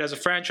 where you're at as a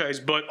franchise.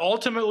 But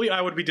ultimately,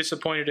 I would be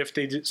disappointed if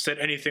they said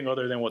anything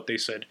other than what they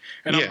said.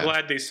 And I'm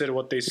glad they said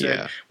what they said.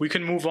 Yeah. We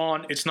can move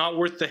on. It's not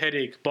worth the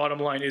headache. Bottom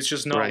line, it's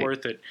just not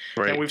worth it.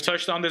 Right. And we've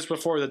touched on this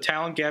before. The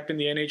talent gap in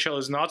the NHL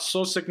is not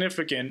so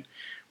significant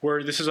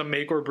where this is a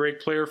make or break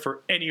player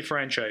for any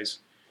franchise.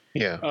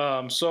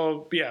 Yeah.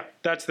 So, yeah,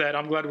 that's that.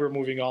 I'm glad we're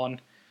moving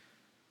on.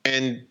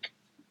 And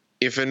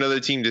if another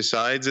team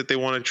decides that they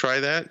want to try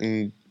that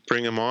and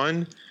bring him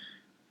on,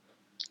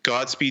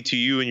 Godspeed to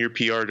you and your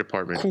PR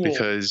department. Cool.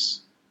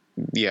 Because,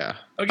 again,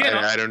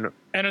 I don't know.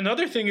 And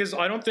another thing is,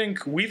 I don't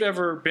think we've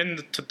ever been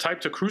the type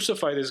to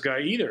crucify this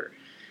guy either.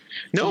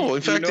 No,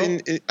 in fact,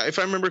 if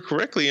I remember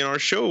correctly, in our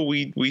show,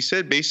 we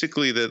said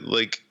basically that,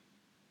 like,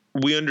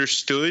 we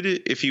understood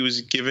if he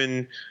was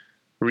given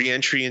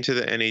re-entry into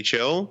the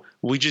NHL,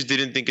 we just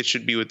didn't think it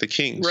should be with the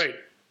Kings. Right.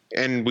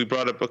 And we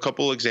brought up a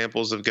couple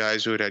examples of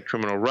guys who had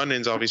criminal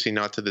run-ins, obviously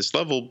not to this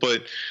level,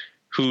 but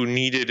who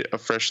needed a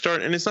fresh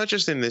start. And it's not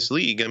just in this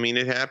league. I mean,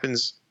 it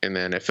happens in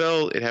the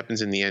NFL. It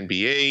happens in the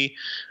NBA.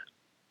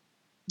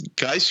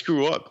 Guys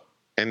screw up.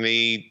 And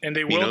they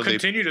will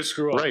continue to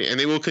screw up. Right, and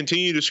they will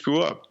continue to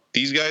screw up.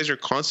 These guys are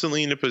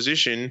constantly in a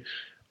position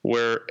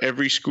where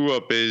every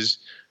screw-up is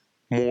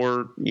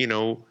more,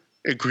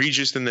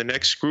 egregious than the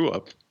next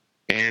screw-up.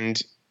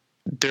 And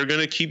they're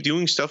going to keep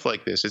doing stuff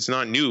like this. It's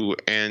not new.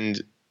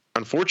 And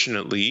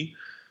unfortunately,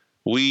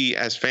 we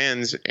as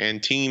fans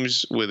and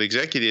teams with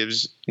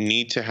executives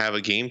need to have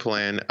a game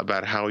plan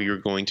about how you're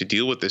going to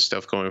deal with this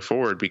stuff going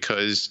forward,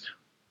 because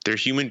they're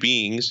human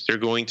beings. They're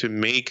going to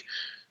make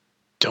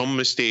dumb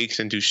mistakes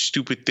and do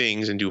stupid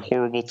things and do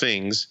horrible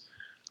things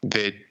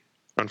that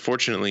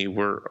unfortunately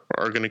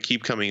are going to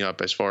keep coming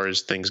up as far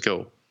as things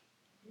go.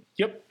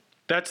 Yep.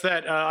 That's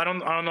that. I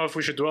don't know if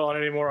we should dwell on it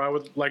anymore. I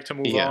would like to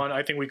move on.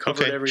 I think we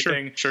covered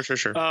everything. Sure.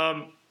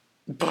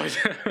 But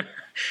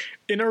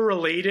in a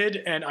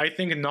related and I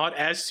think not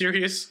as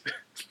serious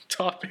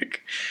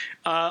topic,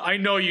 I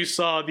know you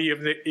saw the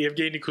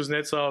Evgeny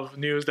Kuznetsov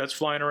news that's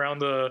flying around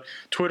the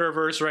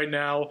Twitterverse right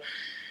now.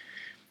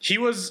 he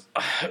was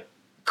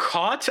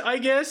caught, I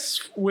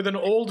guess, with an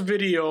old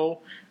video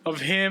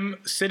of him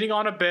sitting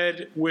on a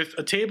bed with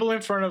a table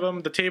in front of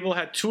him. The table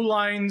had 2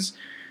 lines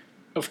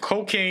of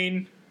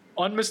cocaine,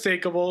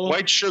 unmistakable.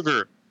 White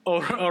sugar.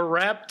 Or a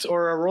wrapped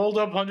or a rolled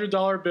up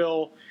 $100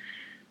 bill.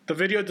 The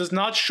video does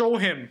not show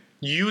him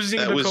using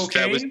cocaine.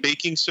 That was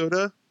baking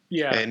soda.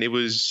 Yeah. And it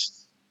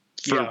was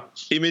for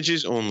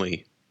images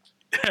only.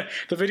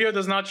 The video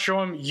does not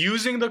show him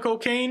using the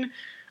cocaine,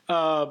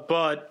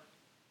 but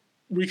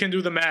we can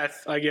do the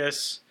math, I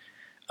guess.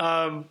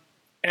 And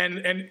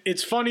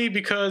it's funny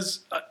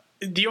because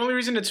the only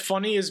reason it's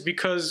funny is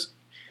because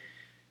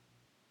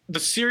the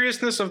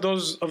seriousness of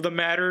the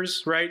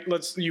matters, right?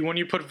 When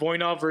you put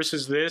Voinov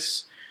versus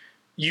this,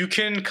 you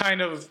can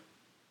kind of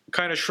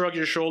shrug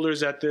your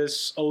shoulders at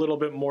this a little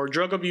bit more.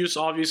 Drug abuse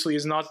obviously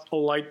is not a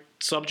light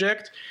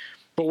subject,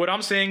 but what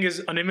I'm saying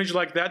is an image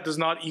like that does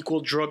not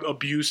equal drug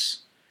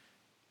abuse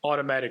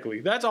automatically.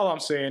 That's all I'm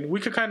saying. We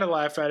could kind of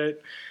laugh at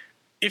it.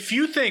 If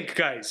you think,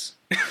 guys,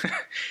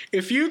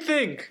 if you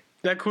think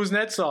that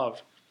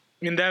Kuznetsov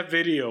in that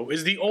video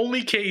is the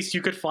only case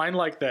you could find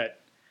like that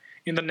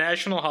in the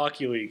National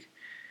Hockey League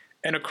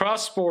and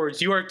across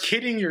sports, you are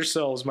kidding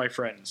yourselves, my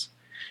friends.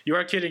 You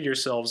are kidding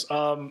yourselves.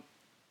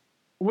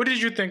 What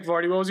did you think,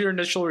 Vardy? What was your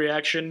initial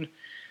reaction?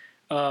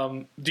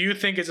 Do you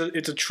think it's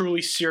a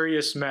truly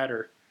serious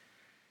matter?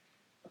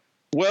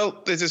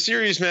 Well, it's a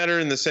serious matter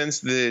in the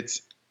sense that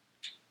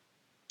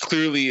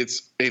clearly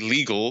it's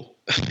illegal,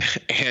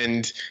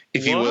 and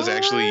if he was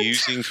actually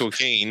using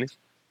cocaine,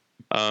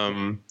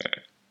 I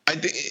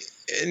think,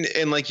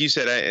 and like you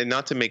said, and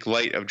not to make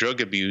light of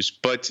drug abuse,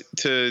 but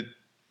to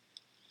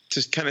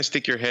kind of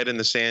stick your head in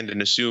the sand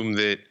and assume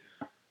that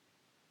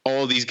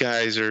all these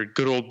guys are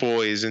good old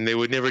boys and they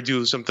would never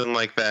do something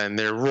like that, and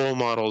they're role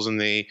models,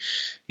 and they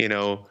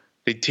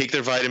take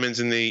their vitamins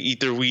and they eat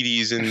their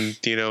Wheaties, and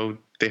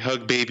they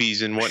hug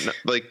babies and whatnot.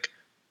 Like,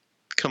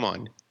 come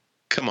on.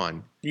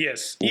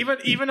 Yes,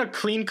 even a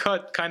clean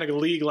cut kind of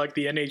league like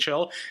the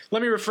NHL.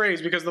 Let me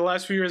rephrase, because the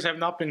last few years have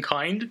not been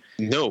kind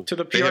to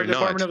the PR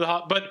department of the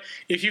hockey. But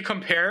if you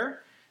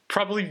compare,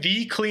 probably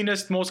the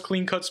cleanest, most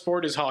clean cut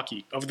sport is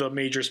hockey of the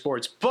major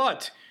sports.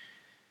 But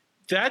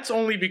that's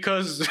only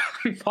because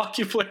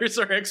hockey players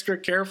are extra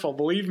careful.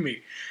 Believe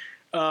me.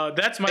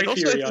 That's my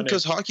theory on it.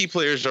 Because hockey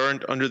players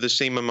aren't under the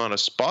same amount of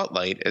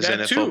spotlight as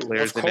NFL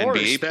players and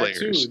NBA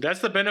players. That's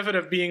the benefit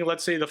of being,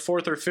 let's say, the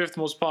 4th or 5th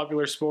most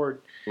popular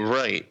sport in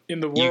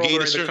the world. You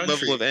gain a certain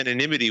level of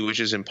anonymity, which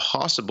is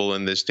impossible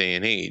in this day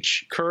and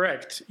age.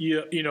 Correct.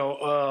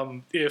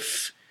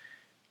 If,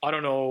 I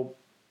don't know,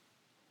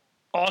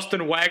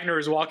 Austin Wagner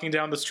is walking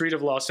down the street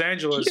of Los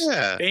Angeles,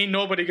 ain't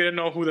nobody going to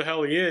know who the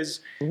hell he is.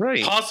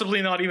 Right.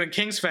 Possibly not even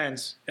Kings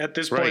fans at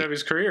this point of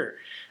his career.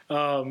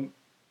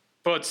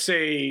 But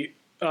say,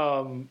 I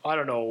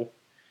don't know,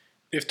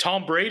 if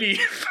Tom Brady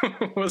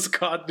was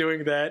caught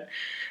doing that,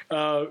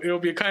 it'll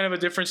be kind of a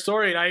different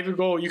story. And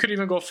you could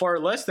even go far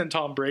less than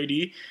Tom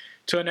Brady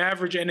to an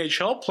average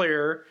NHL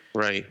player.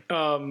 Right.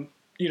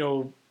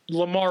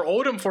 Lamar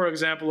Odom, for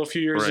example, a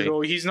few years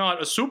ago, he's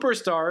not a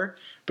superstar,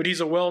 but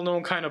he's a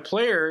well-known kind of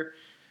player.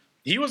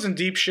 He was in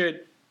deep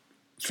shit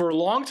for a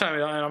long time,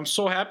 and I'm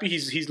so happy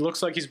he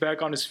looks like he's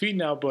back on his feet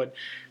now. But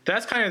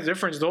that's kind of the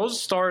difference.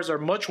 Those stars are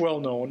much more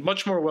well-known,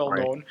 much more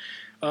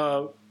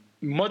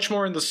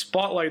in the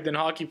spotlight than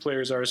hockey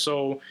players are.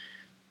 So,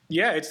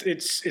 yeah,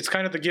 it's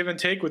kind of the give and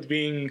take with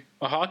being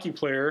a hockey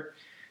player.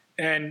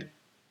 And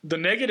the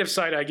negative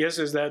side, I guess,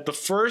 is that the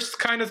first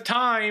kind of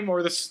time,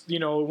 or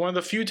one of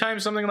the few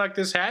times something like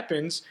this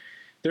happens,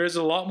 there's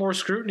a lot more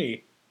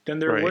scrutiny than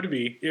there would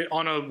be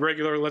on a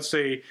regular, let's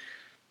say,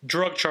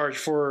 drug charge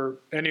for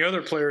any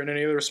other player in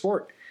any other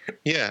sport.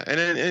 Yeah,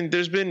 and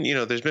there's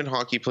been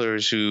hockey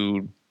players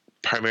who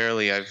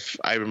primarily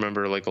I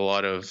remember like a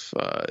lot of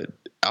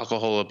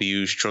alcohol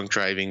abuse, drunk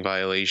driving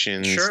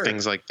violations,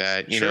 things like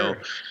that.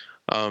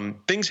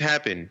 Things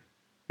happen,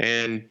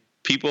 and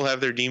people have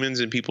their demons,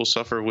 and people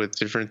suffer with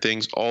different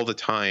things all the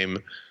time.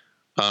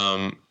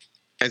 And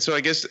so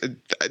I guess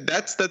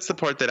that's the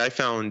part that I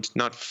found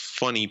not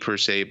funny per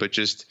se, but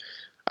just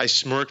I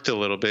smirked a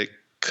little bit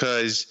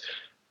because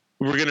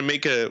we're gonna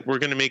make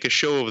a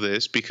show of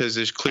this because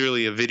there's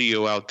clearly a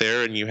video out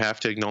there, and you have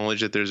to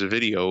acknowledge that there's a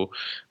video.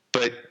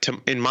 But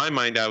in my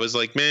mind, I was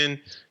like, man,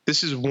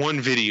 this is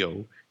one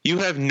video. You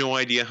have no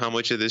idea how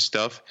much of this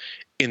stuff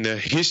in the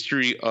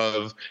history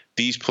of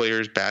these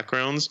players'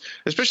 backgrounds,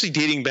 especially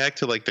dating back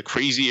to like the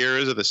crazy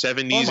eras of the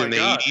 70s and the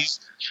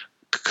 80s.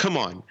 Come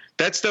on.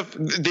 That stuff,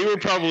 they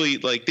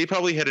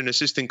probably had an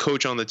assistant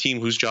coach on the team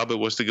whose job it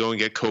was to go and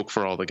get coke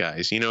for all the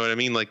guys. You know what I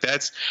mean? Like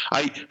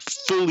I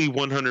fully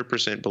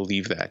 100%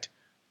 believe that,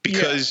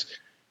 because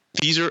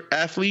these are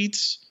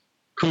athletes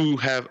who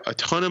have a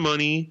ton of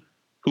money,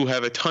 who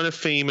have a ton of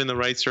fame in the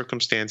right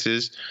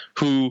circumstances,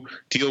 who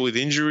deal with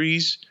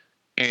injuries,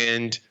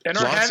 and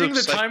are having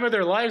the time of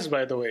their lives,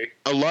 by the way.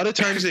 A lot of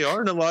times they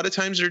are, and a lot of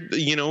times they're,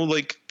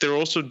 they're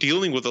also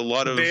dealing with a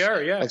lot of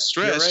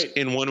stress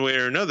in one way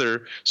or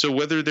another. So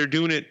whether they're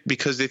doing it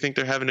because they think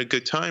they're having a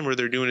good time or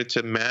they're doing it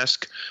to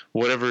mask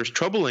whatever is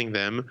troubling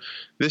them,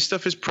 this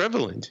stuff is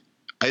prevalent.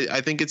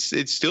 I think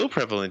it's still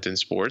prevalent in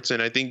sports,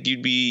 and I think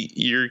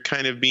you're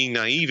kind of being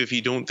naive if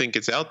you don't think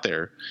it's out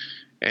there.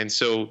 And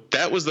so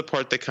that was the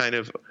part that kind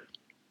of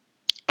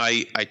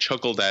I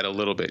chuckled at a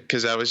little bit,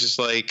 because I was just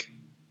like,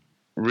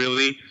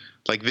 really?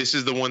 Like, this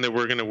is the one that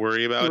we're going to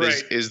worry about,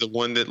 is the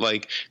one that,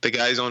 like, the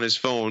guy's on his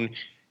phone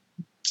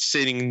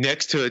sitting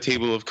next to a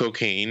table of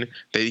cocaine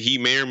that he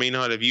may or may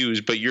not have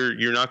used, but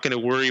you're not going to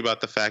worry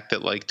about the fact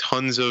that, like,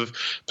 tons of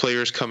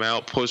players come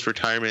out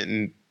post-retirement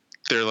and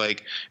they're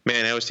like,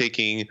 man, I was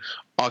taking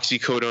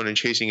oxycodone and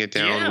chasing it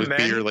down with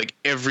beer, like,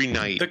 every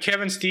night. The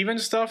Kevin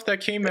Stevens stuff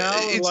that came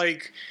out,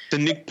 like the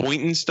Nick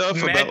Boynton stuff,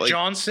 Matt about, like,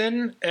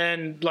 Johnson,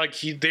 and, like,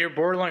 they're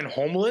borderline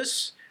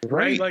homeless.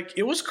 Right, like,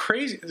 it was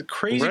crazy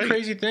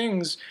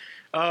things.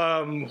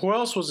 Who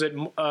else was it?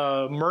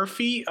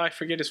 Murphy, I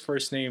forget his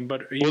first name,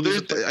 but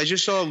I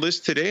just saw a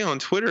list today on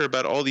Twitter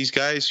about all these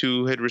guys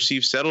who had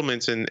received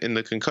settlements in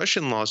the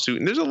concussion lawsuit,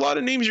 and there's a lot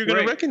of names you're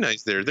going to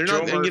recognize there. They're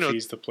Joe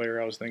Murphy's the player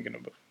I was thinking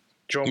about.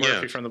 Joe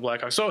Murphy from the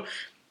Blackhawks. So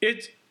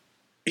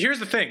here's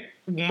the thing.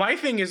 My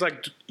thing is,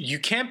 like, you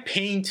can't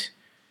paint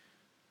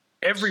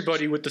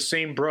everybody with the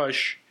same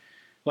brush.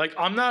 Like,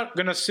 I'm not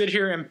gonna sit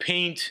here and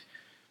paint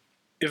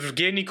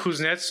Evgeny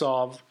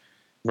Kuznetsov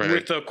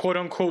with a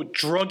quote-unquote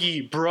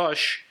druggy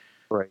brush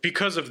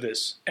because of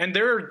this. And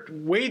there are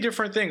way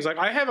different things. Like,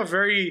 I have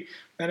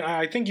and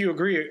I think you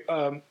agree,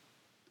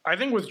 I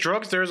think with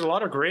drugs there's a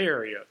lot of gray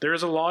area.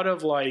 There's a lot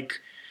of,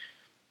 like,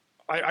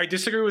 I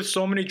disagree with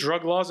so many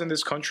drug laws in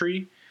this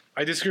country.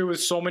 I disagree with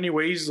so many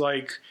ways,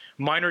 like,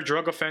 minor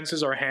drug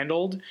offenses are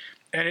handled.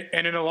 And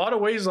in a lot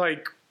of ways,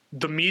 like,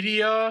 the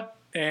media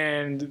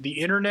and the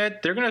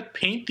internet, they're going to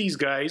paint these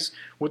guys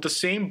with the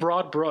same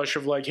broad brush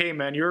of, like, hey,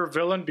 man, you're a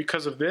villain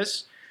because of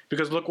this,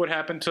 because look what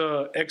happened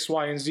to X,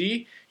 Y, and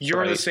Z.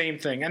 You're the same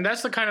thing. And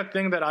that's the kind of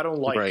thing that I don't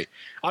like.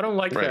 I don't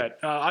like that.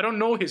 I don't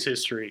know his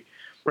history.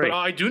 But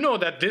I do know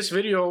that this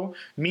video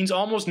means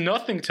almost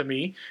nothing to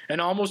me and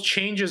almost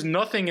changes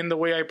nothing in the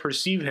way I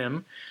perceive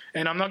him.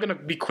 And I'm not going to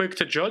be quick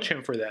to judge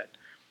him for that.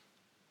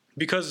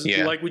 Because,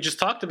 like we just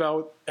talked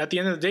about, at the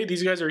end of the day,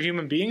 these guys are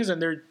human beings,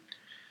 and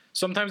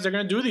sometimes they're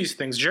going to do these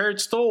things. Jared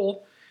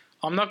Stoll,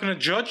 I'm not going to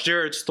judge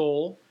Jared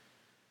Stoll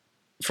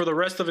for the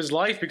rest of his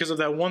life because of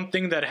that one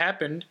thing that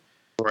happened,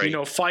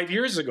 5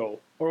 years ago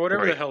or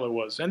whatever the hell it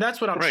was. And that's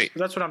what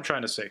I'm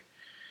trying to say.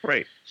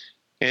 Right.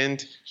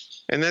 And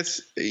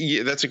that's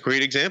a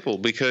great example,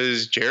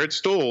 because Jared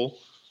Stoll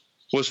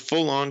was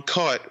full on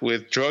caught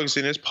with drugs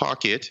in his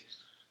pocket,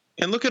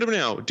 and look at him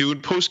now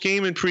doing post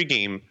game and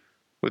pregame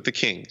with the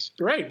Kings.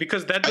 Right,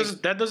 because that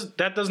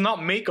does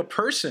not make a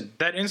person.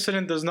 That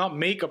incident does not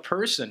make a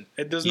person.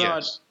 It does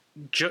not.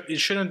 It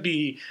shouldn't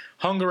be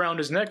hung around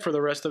his neck for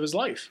the rest of his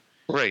life.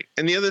 Right,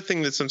 and the other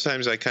thing that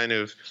sometimes I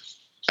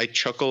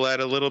chuckle at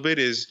a little bit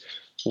is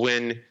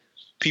when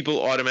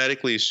people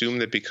automatically assume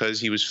that because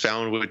he was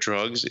found with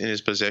drugs in his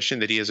possession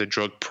that he has a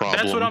drug problem.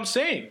 That's what I'm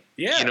saying.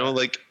 Yeah,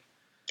 like,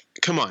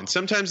 come on.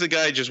 Sometimes the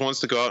guy just wants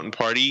to go out and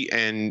party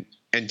and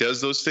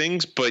does those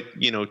things, but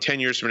 10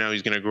 years from now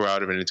he's going to grow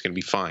out of it and it's going to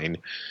be fine.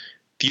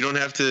 You don't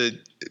have to.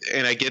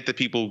 And I get that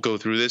people go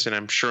through this, and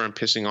I'm sure I'm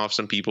pissing off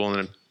some people and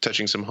I'm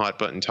touching some hot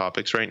button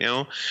topics right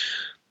now.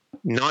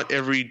 Not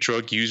every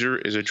drug user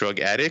is a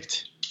drug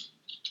addict,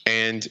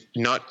 and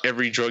not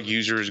every drug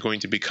user is going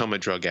to become a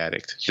drug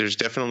addict. There's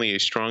definitely a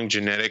strong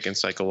genetic and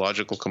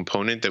psychological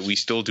component that we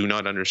still do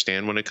not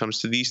understand when it comes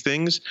to these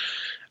things.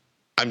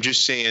 I'm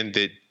just saying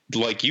that,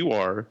 like you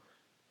are,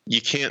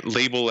 you can't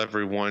label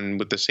everyone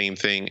with the same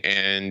thing.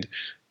 And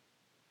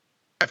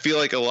I feel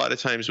like a lot of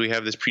times we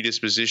have this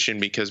predisposition,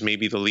 because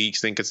maybe the leagues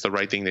think it's the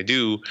right thing to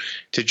do,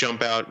 to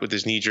jump out with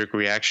this knee-jerk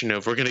reaction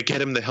of, we're going to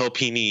get him the help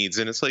he needs.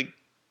 And it's like,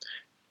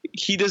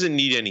 he doesn't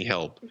need any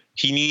help.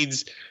 He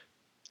needs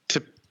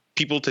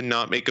people to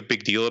not make a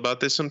big deal about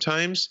this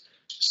sometimes,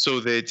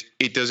 so that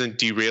it doesn't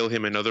derail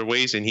him in other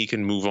ways and he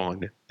can move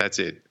on. That's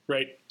it.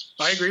 Right.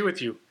 I agree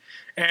with you.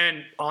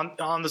 And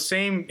in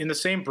the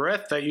same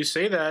breath that you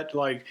say that,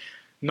 like,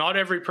 not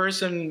every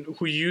person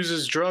who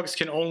uses drugs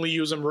can only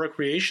use them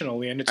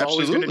recreationally, and it's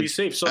always going to be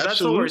safe. So that's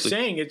what we're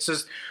saying. It's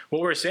just,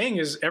 what we're saying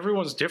is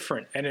everyone's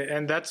different,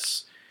 and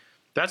that's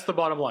the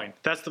bottom line.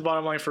 That's the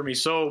bottom line for me.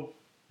 So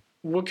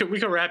we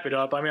could wrap it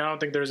up. I mean, I don't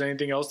think there's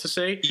anything else to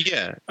say.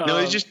 Yeah. No,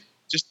 it's just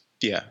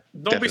yeah.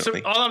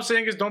 All I'm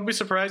saying is, don't be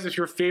surprised if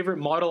your favorite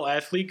model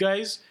athlete,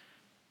 guys,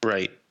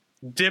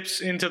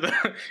 dips into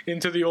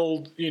the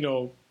old,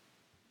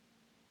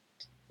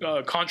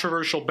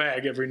 controversial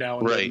bag every now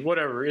and then.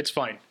 Whatever, it's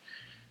fine.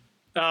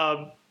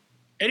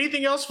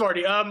 Anything else,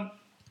 Vardy?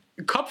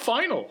 Cup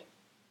final.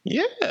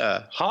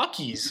 Yeah.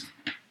 Hockey's.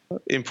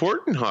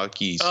 Important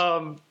hockey's.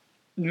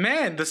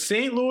 Man, the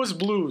St. Louis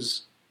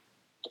Blues.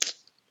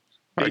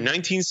 Our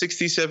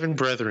 1967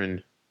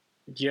 brethren.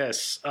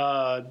 Yes.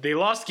 They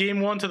lost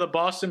Game 1 to the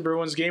Boston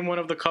Bruins, Game 1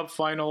 of the Cup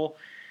final,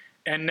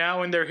 and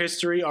now in their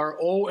history are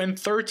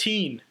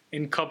 0-13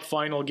 in Cup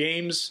final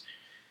games.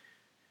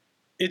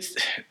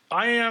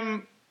 I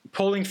am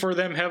pulling for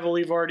them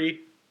heavily, Vardy.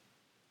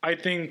 I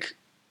think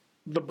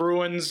the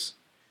Bruins,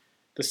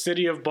 the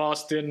city of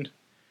Boston,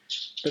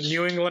 the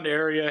New England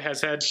area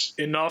has had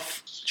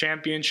enough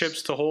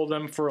championships to hold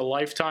them for a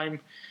lifetime.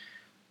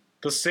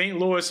 The St.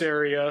 Louis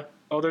area,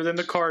 other than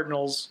the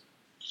Cardinals,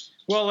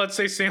 well, let's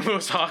say St.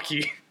 Louis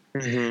hockey,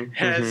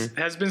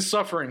 has been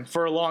suffering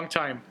for a long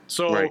time.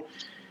 So right.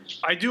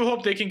 I do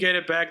hope they can get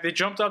it back. They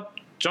jumped out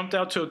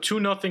to a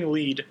 2-0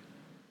 lead.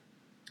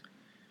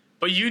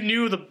 But you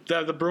knew that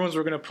the Bruins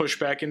were going to push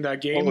back in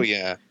that game. Oh,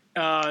 yeah.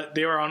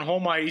 They were on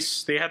home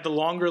ice. They had the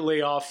longer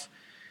layoff.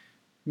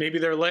 Maybe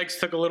their legs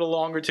took a little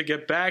longer to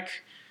get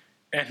back.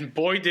 And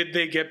boy, did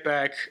they get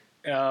back.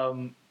 They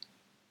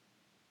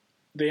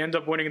end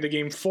up winning the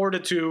game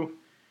 4-2.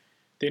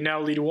 They now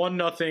lead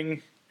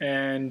 1-0.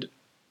 And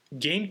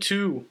Game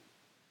 2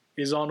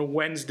 is on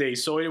Wednesday.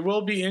 So it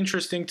will be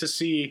interesting to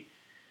see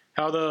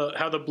how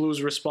the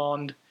Blues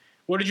respond.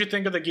 What did you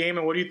think of the game,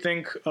 and what do you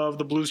think of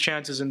the Blues'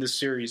 chances in this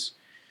series?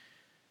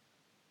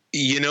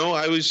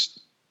 I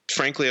was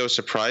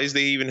surprised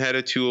they even had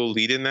a 2-0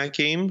 lead in that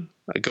game.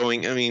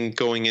 Going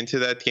into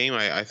that game,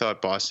 I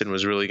thought Boston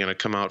was really going to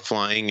come out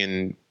flying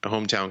in a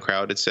hometown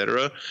crowd,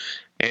 etc.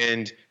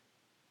 And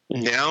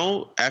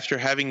now, after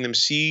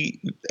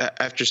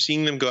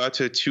seeing them go out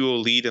to a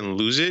 2-0 lead and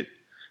lose it,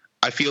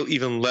 I feel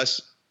even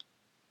less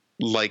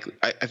I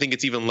think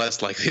it's even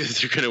less likely that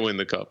they're going to win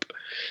the Cup,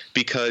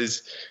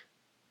 because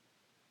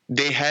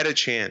they had a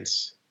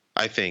chance.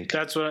 I think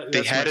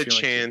they had a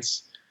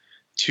chance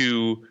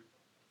to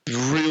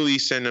really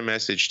send a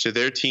message to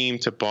their team,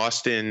 to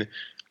Boston,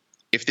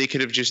 if they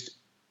could have just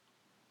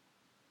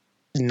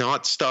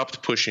not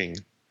stopped pushing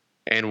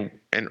and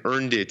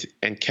earned it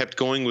and kept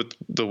going with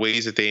the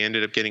ways that they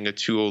ended up getting a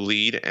 2-0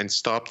 lead and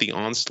stopped the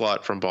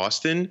onslaught from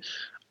Boston.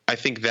 I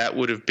think that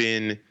would have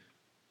been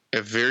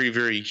a very,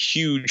 very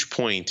huge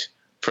point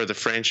for the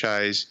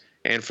franchise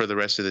and for the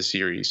rest of the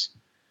series.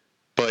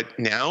 But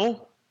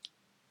now,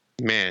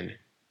 man,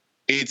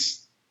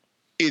 it's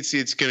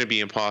going to be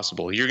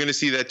impossible. You're going to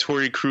see that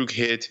Torrey Krug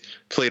hit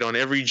played on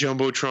every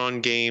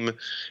Jumbotron game,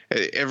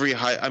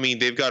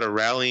 they've got a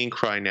rallying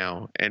cry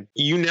now. And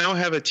you now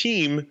have a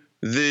team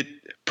that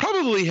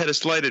probably had a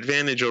slight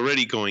advantage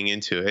already going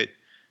into it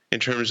in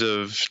terms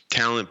of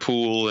talent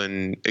pool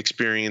and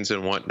experience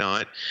and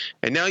whatnot.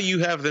 And now you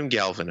have them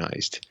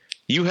galvanized.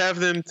 You have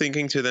them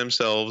thinking to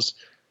themselves,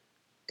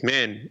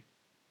 man,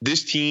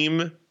 this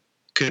team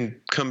can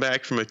come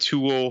back from a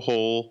 2-0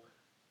 hole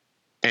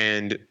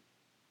and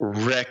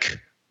wreck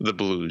the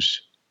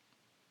Blues.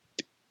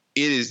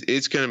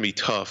 It's going to be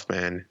tough,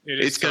 man.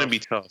 It's going to be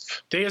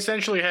tough. They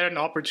essentially had an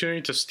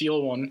opportunity to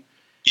steal one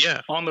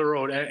on the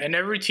road. And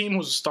every team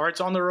who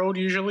starts on the road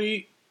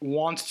usually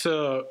wants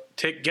to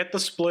get the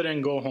split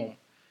and go home.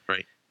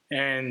 Right.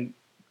 And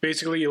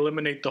basically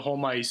eliminate the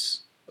home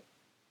ice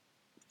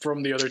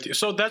from the other team.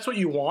 So that's what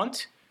you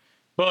want.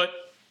 But,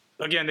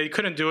 again, they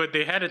couldn't do it.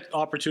 They had an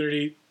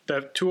opportunity.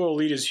 That 2-0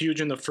 lead is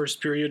huge in the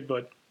first period,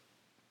 but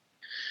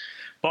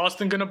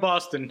Boston gonna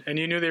Boston, and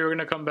you knew they were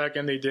gonna come back,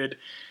 and they did.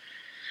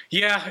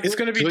 Yeah, it's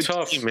gonna be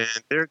tough. Team, man.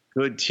 They're a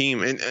good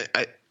team, and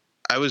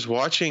I was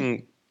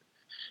watching.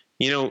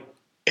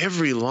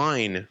 Every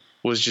line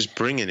was just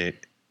bringing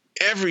it.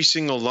 Every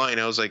single line,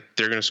 I was like,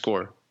 they're gonna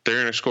score. They're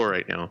gonna score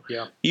right now.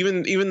 Yeah.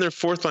 Even their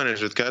fourth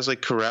liners with guys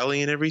like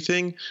Corrali and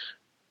everything,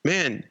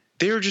 man,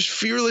 they were just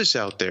fearless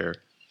out there.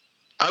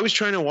 I was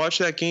trying to watch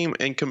that game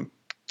and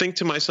think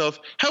to myself,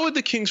 how would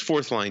the Kings'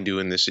 fourth line do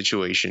in this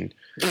situation?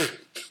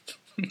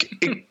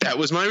 That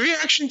was my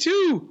reaction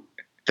too.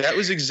 That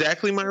was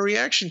exactly my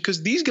reaction,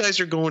 because these guys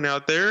are going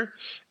out there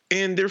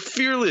and they're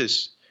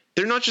fearless.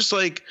 They're not just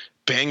like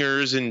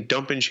bangers and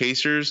dump and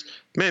chasers.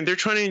 Man, they're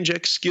trying to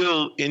inject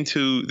skill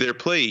into their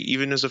play,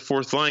 even as a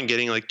fourth line,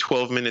 getting like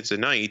 12 minutes a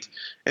night,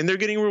 and they're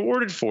getting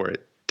rewarded for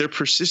it. They're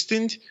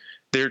persistent.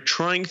 They're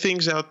trying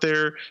things out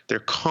there. They're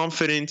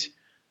confident.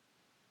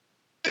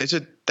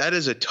 That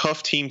is a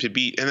tough team to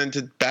beat. And then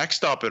to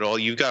backstop it all,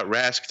 you've got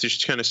Rask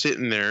just kind of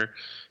sitting there,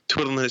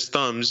 twiddling his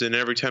thumbs, and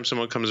every time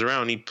someone comes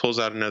around, he pulls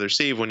out another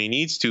save when he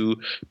needs to,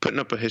 putting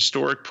up a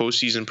historic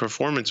postseason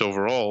performance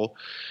overall.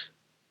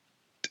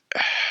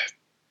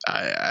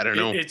 I don't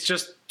know. It's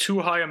just too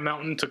high a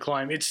mountain to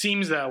climb. It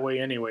seems that way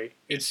anyway.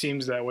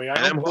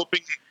 I'm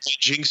hoping the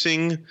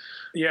jinxing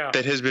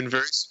that has been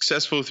very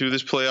successful through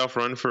this playoff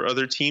run for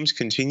other teams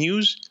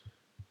continues,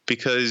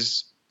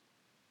 because,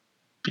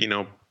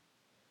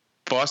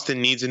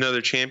 Boston needs another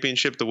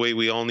championship the way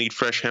we all need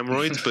fresh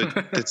hemorrhoids,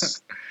 but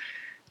it's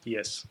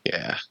yes.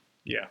 Yeah.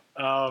 Yeah.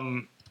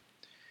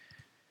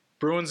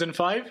 Bruins in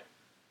 5?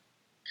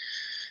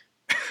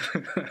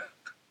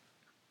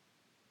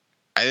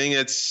 I think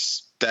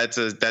that's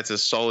a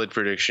solid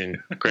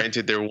prediction.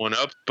 Granted, they're 1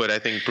 up, but I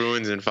think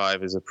Bruins in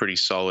 5 is a pretty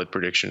solid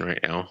prediction right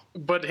now.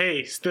 But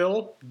hey,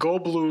 still, go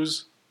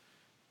Blues.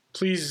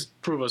 please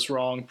prove us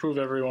wrong. Prove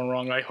everyone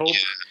wrong. I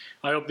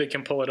hope they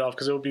can pull it off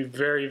because it would be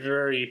very,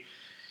 very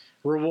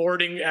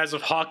rewarding as a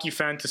hockey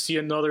fan to see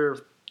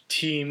another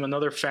team,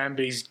 another fan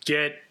base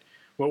get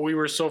what we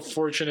were so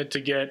fortunate to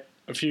get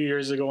a few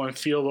years ago and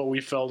feel what we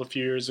felt a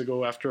few years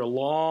ago after a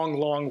long,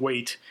 long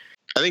wait.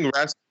 I think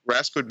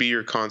Rask would be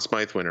your Conn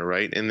Smythe winner,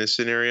 right, in this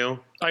scenario?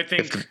 I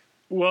think,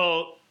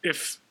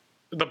 if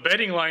the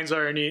betting lines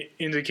are any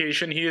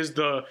indication, he is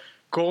the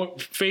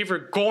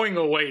favorite going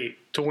away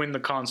to win the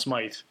Conn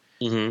Smythe.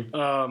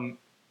 Mm-hmm.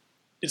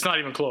 It's not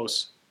even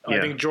close. Yeah.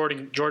 I think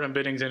Jordan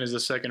Binnington is the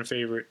second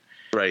favorite.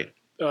 Right.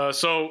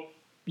 So,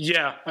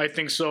 yeah, I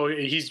think so.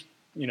 He's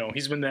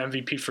been the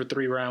MVP for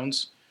 3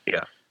 rounds.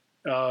 Yeah.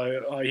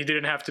 He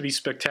didn't have to be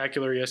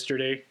spectacular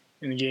yesterday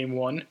in Game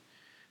 1,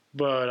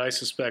 but I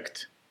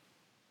suspect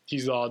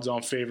he's the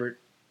odds-on favorite.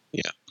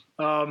 Yeah.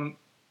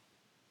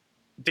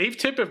 Dave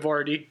Tippett,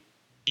 Vardy,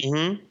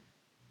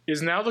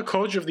 is now the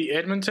coach of the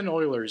Edmonton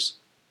Oilers.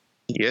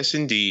 Yes,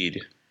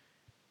 indeed.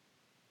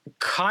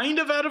 Kind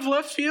of out of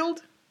left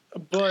field,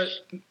 but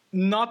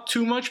not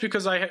too much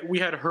because we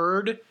had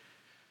heard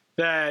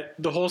that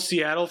the whole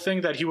Seattle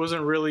thing, that he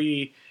wasn't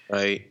really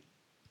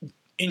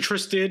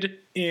interested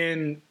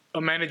in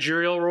a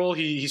managerial role.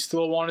 He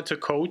still wanted to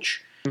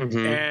coach.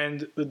 Mm-hmm.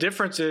 And the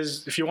difference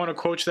is, if you want to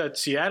coach that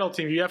Seattle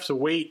team, you have to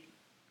wait.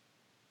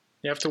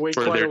 You have to wait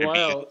quite a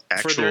while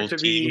for there to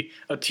be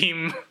a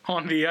team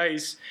on the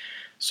ice.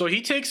 So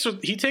he takes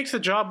the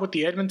job with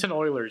the Edmonton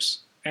Oilers,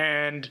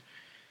 and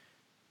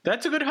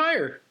that's a good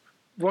hire.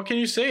 What can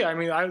you say? I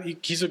mean,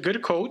 he's a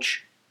good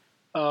coach.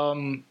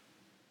 The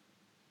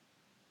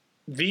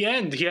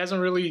end. He hasn't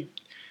really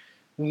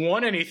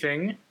won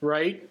anything,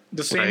 right?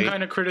 The same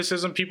kind of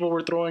criticism people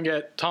were throwing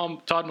at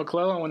Todd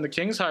McClellan when the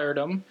Kings hired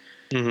him.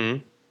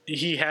 Mm-hmm.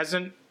 He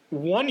hasn't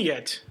won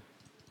yet.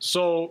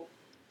 So,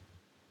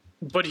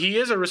 but he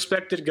is a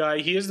respected guy.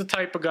 He is the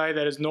type of guy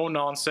that is no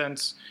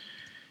nonsense.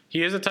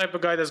 He is the type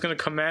of guy that's going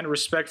to command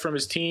respect from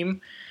his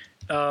team.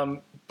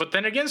 But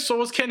then again,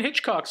 so is Ken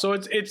Hitchcock. So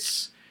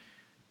it's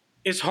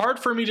hard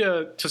for me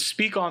to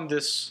speak on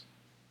this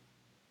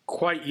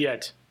quite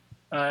yet.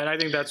 And I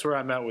think that's where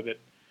I'm at with it.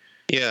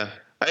 Yeah.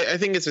 I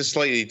think it's a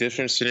slightly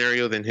different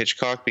scenario than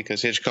Hitchcock,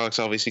 because Hitchcock's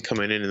obviously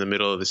coming in the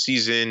middle of the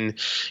season.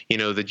 You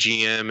know, the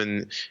GM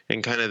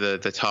and kind of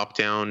the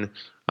top-down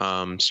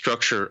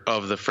structure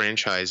of the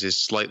franchise is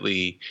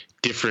slightly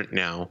different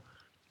now.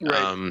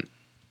 Right.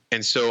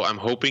 And so I'm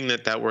hoping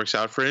that works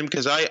out for him,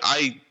 because I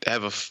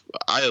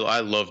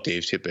love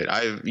Dave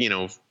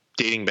Tippett.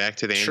 Dating back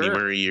to the Andy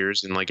Murray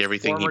years and like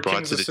everything he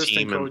brought to the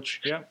team.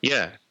 Coach.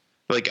 Yeah.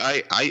 Like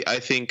I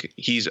think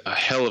he's a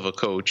hell of a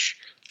coach,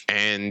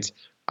 and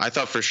I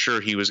thought for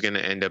sure he was going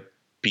to end up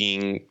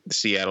being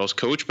Seattle's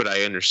coach, but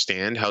I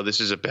understand how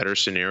this is a better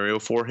scenario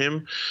for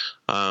him.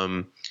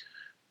 And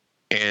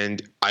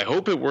I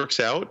hope it works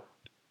out.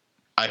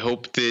 I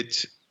hope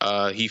that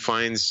he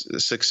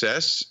finds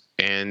success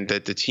and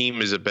that the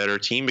team is a better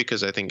team,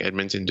 because I think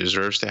Edmonton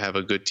deserves to have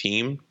a good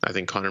team. I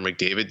think Connor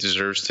McDavid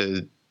deserves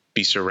to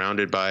be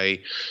surrounded by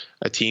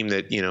a team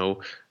that,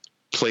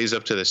 plays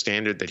up to the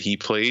standard that he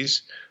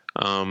plays.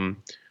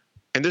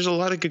 And there's a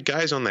lot of good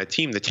guys on that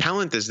team. The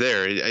talent is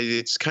there.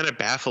 It's kind of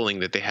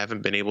baffling that they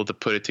haven't been able to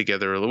put it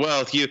together.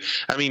 Well,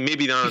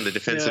 maybe not on the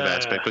defensive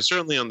aspect, but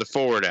certainly on the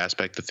forward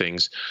aspect of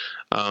things.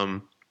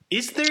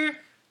 Is there?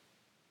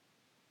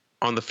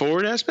 On the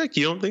forward aspect,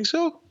 you don't think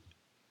so?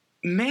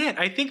 Man,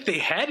 I think they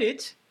had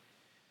it.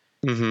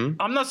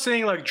 Mm-hmm. I'm not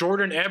saying like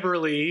Jordan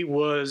Eberle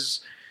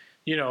was,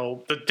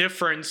 the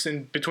difference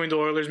between the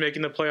Oilers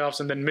making the playoffs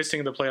and then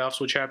missing the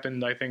playoffs, which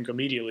happened, I think,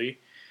 immediately.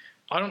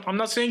 I'm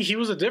not saying he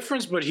was a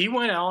difference, but he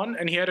went on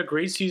and he had a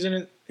great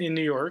season in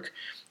New York.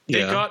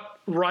 They got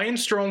Ryan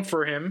Strome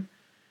for him.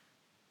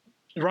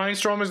 Ryan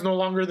Strome is no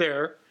longer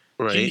there.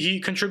 Right. He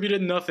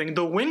contributed nothing.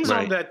 The wings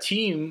on that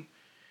team,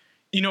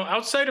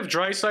 outside of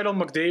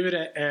Draisaitl,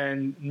 McDavid,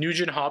 and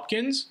Nugent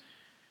Hopkins,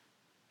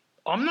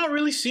 I'm not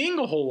really seeing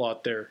a whole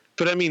lot there.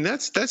 But I mean,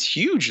 that's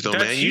huge, though,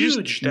 man. That's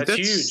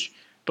huge.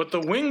 But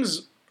the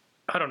wings,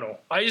 I don't know.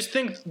 I just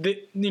think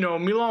that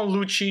Milan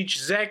Lucic,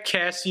 Zach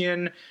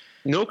Kassian.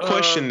 No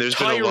question, there's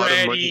been a lot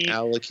of money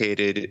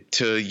allocated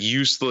to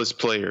useless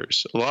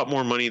players. A lot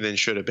more money than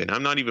should have been.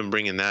 I'm not even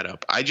bringing that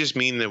up. I just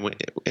mean that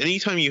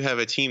anytime you have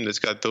a team that's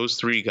got those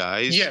 3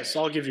 guys. Yes,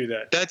 I'll give you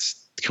that.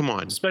 Come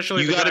on.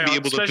 Especially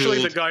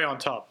the guy on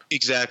top.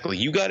 Exactly.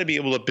 You got to be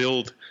able to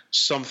build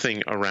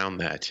something around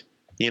that.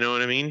 You know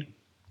what I mean?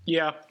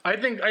 Yeah, I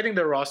think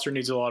their roster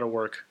needs a lot of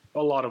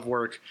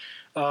work.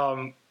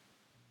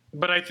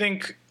 But I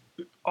think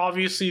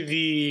obviously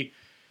the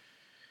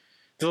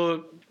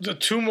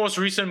 2 most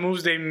recent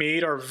moves they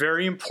made are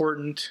very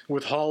important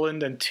with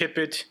Holland and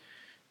Tippett.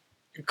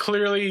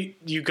 Clearly,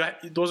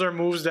 those are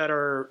moves that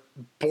are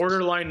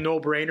borderline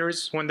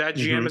no-brainers. When that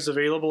GM is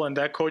available and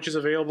that coach is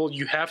available,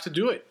 you have to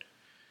do it.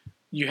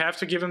 You have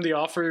to give him the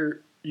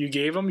offer you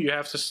gave him. You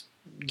have to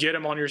get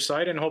him on your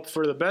side and hope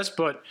for the best.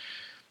 But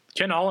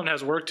Ken Holland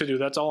has work to do.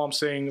 That's all I'm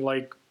saying.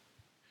 Like,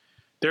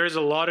 There's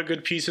a lot of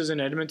good pieces in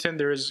Edmonton.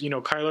 There's,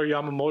 Kyler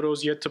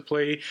Yamamoto's yet to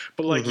play,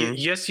 but like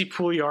Jesse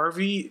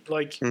Puljujarvi,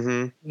 like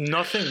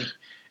nothing.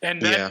 And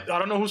that I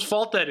don't know whose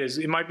fault that is.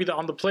 It might be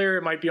on the player.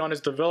 It might be on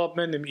his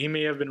development. And he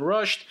may have been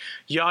rushed.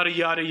 Yada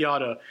yada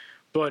yada.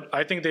 But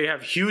I think they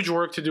have huge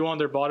work to do on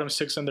their bottom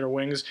six and their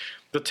wings.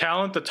 The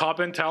talent, the top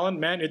end talent,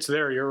 man, it's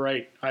there. You're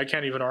right. I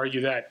can't even argue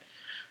that.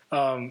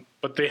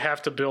 But they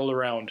have to build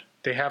around.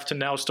 They have to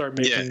now start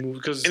making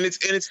moves and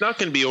it's not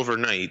going to be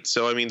overnight.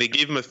 So I mean, they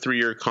gave him a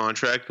 3-year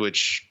contract,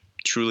 which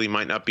truly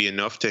might not be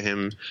enough to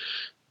him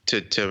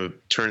to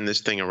turn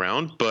this thing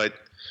around. But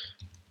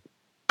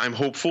I'm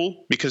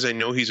hopeful because I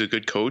know he's a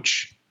good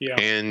coach. Yeah.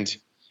 And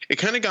it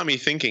kind of got me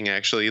thinking,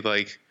 actually,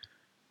 like,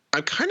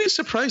 I'm kind of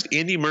surprised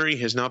Andy Murray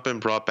has not been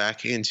brought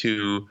back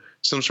into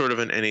some sort of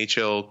an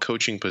NHL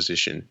coaching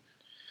position.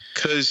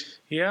 Because,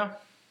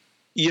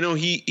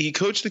 he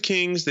coached the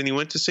Kings, then he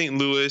went to St.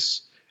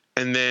 Louis,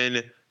 and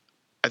then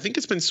I think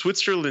it's been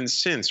Switzerland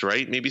since,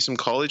 right? Maybe some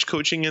college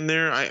coaching in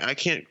there. I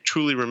can't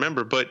truly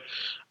remember, but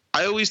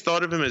I always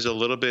thought of him as a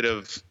little bit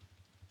of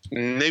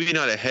maybe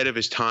not ahead of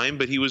his time,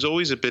 but he was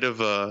always a bit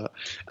of a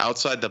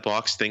outside the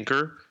box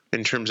thinker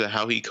in terms of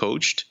how he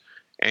coached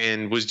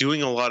and was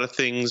doing a lot of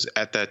things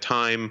at that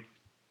time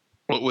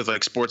with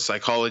like sports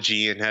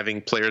psychology and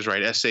having players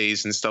write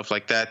essays and stuff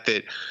like that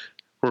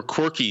were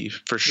quirky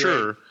for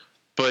sure. Right.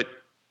 But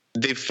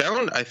they've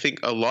found, I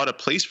think, a lot of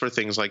place for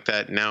things like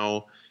that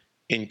now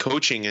in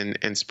coaching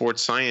and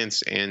sports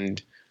science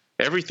and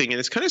everything. And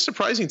it's kind of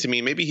surprising to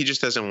me. Maybe he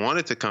just doesn't want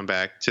it to come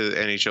back to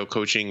NHL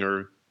coaching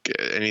or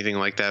anything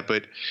like that.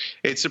 But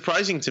it's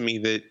surprising to me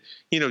that,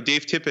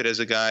 Dave Tippett, as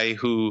a guy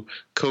who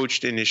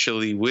coached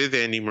initially with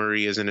Andy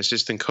Murray as an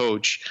assistant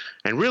coach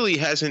and really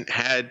hasn't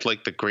had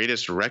like the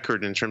greatest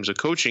record in terms of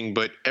coaching,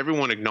 but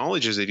everyone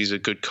acknowledges that he's a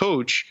good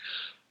coach.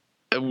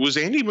 Was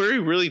Andy Murray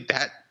really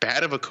that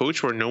bad of a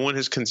coach where no one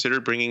has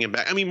considered bringing him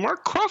back? I mean,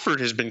 Mark Crawford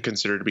has been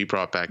considered to be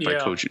brought back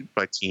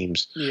by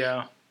teams.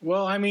 Yeah.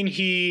 Well, I mean,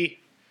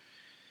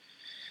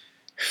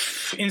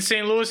 in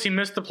St. Louis, he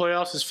missed the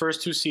playoffs his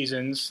first 2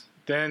 seasons.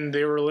 Then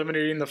they were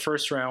eliminated in the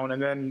first round,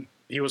 and then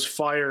he was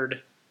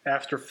fired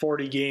after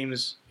 40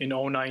 games in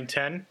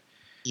 09-10.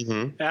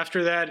 Mm-hmm.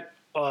 After that,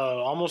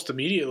 almost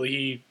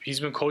immediately, he's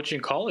been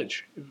coaching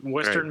college.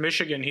 Western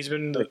Michigan. He's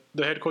been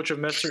the head coach of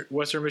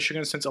Western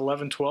Michigan since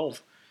 11-12.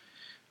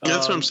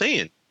 That's what I'm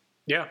saying.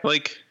 Yeah.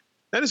 Like,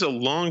 that is a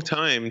long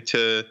time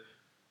to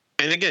 –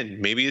 and again,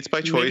 maybe it's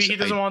by choice. Maybe he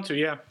doesn't want to,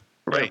 yeah.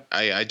 Right.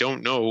 Yeah. I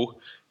don't know.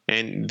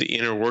 And the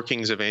inner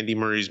workings of Andy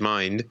Murray's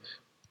mind,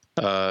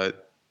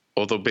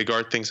 although Big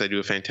Art thinks I do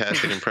a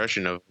fantastic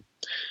impression of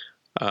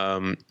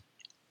him.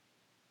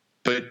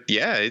 But,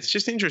 yeah, it's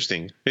just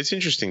interesting. It's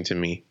interesting to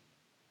me.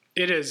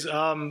 It is.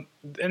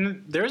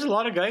 And there's a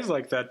lot of guys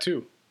like that,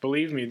 too.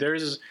 Believe me.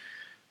 There's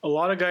a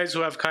lot of guys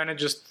who have kind of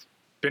just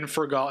been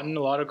forgotten, a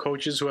lot of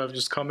coaches who have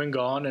just come and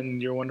gone,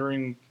 and you're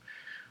wondering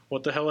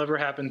what the hell ever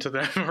happened to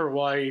them or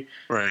why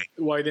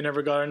they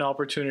never got an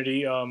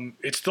opportunity.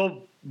 It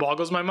still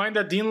boggles my mind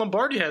that Dean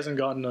Lombardi hasn't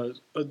gotten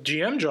a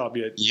GM job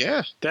yet.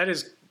 Yeah. That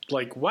is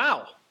like,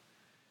 wow.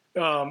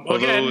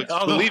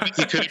 Although he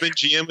could have been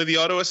GM of the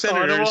Ottawa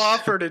Senators. Ottawa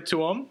offered it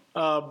to him,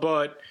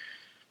 but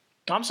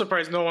I'm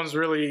surprised no one's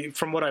really,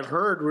 from what I've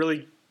heard,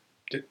 really,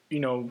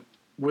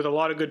 with a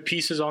lot of good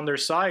pieces on their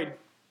side,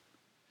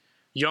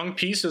 young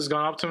pieces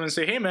gone up to him and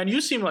say, hey, man,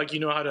 you seem like you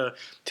know how to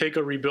take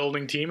a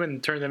rebuilding team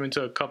and turn them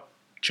into a cup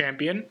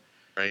champion.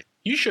 Right.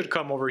 You should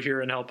come over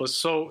here and help us.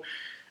 So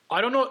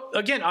I don't know.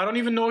 Again, I don't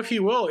even know if he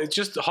will. It's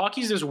just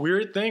hockey's this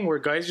weird thing where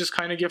guys just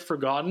kind of get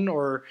forgotten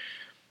or –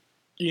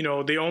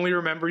 they only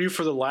remember you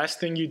for the last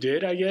thing you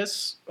did, I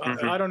guess.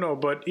 Mm-hmm. I don't know.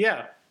 But,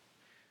 yeah.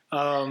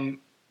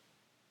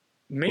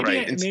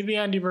 Maybe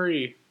Andy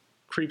Murray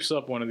creeps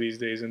up one of these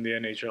days in the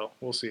NHL.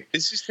 We'll see.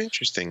 It's just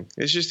interesting.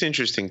 It's just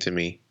interesting to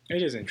me.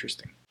 It is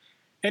interesting.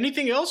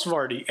 Anything else,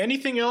 Vardy?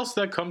 Anything else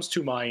that comes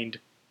to mind?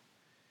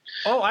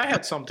 Oh, I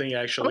had something,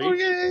 actually. Oh,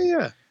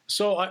 yeah.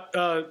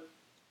 So,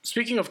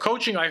 speaking of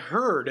coaching, I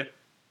heard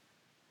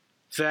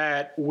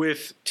that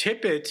with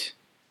Tippett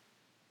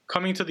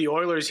coming to the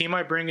Oilers, he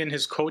might bring in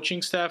his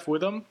coaching staff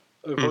with him.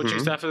 The coaching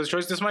staff of his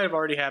choice. This might have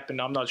already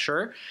happened. I'm not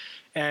sure.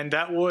 And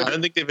that would... I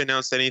don't think they've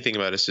announced anything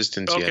about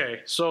assistants yet.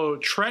 Okay, so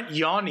Trent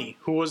Yanni,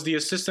 who was the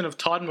assistant of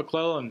Todd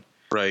McClellan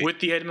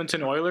with the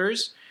Edmonton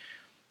Oilers,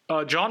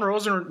 John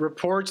Rosen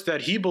reports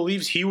that he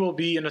believes he will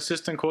be an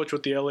assistant coach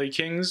with the LA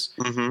Kings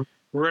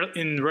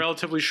in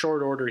relatively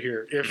short order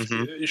here.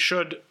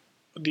 Should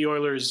the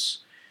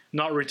Oilers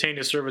not retain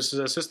his service as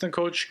assistant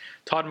coach,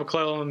 Todd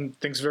McClellan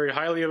thinks very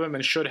highly of him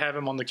and should have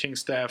him on the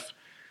Kings staff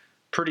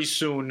pretty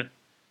soon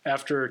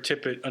after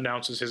Tippett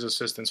announces his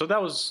assistant. So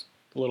that was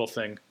a little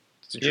thing.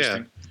 It's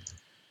interesting. Yeah.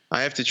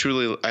 I have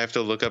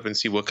to look up and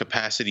see what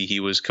capacity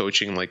he was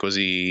coaching. Like, was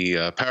he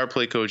a power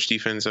play coach,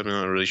 defense? I'm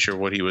not really sure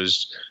what he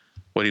was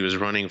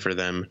running for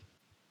them.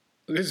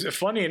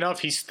 Funny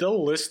enough, he's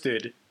still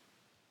listed.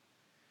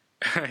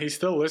 He's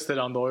still listed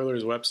on the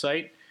Oilers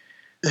website.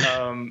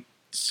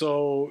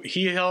 So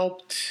he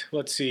helped.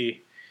 Let's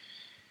see.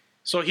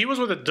 So he was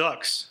with the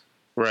Ducks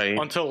Right.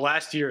 Until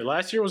last year.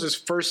 Last year was his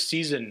first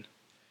season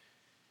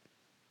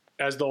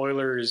as the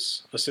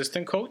Oilers'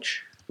 assistant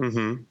coach,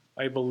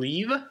 I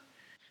believe.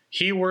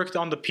 He worked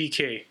on the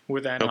PK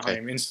with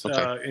Anaheim. In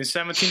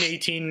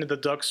 17-18, the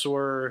Ducks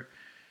were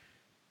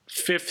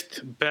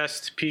 5th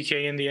best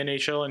PK in the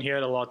NHL, and he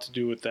had a lot to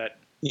do with that.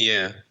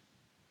 Yeah.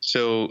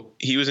 So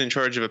he was in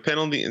charge of a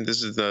penalty, and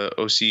this is the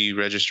OC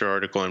Register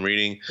article I'm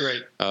reading.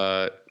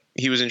 Right.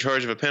 He was in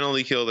charge of a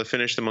penalty kill that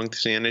finished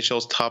amongst the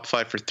NHL's top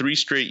 5 for 3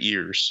 straight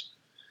years.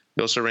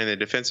 He also ran the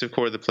defensive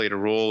core that played a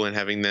role in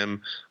having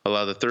them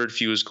allow the third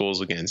fewest goals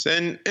against.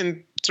 And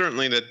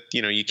certainly that,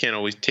 you can't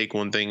always take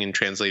one thing and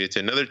translate it to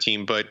another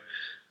team, but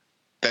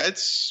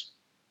that's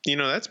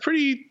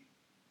pretty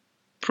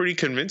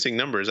convincing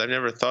numbers. I've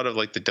never thought of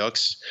like the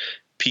Ducks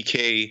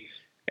PK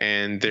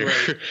and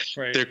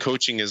their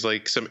coaching is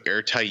like some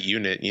airtight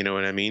unit, you know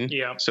what I mean?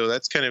 Yeah. So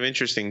that's kind of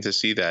interesting to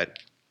see that.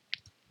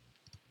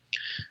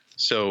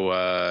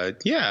 So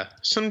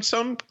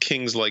some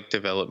Kings-like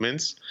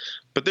developments.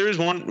 But there is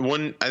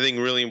one I think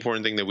really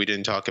important thing that we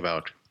didn't talk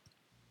about.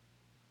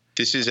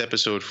 This is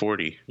episode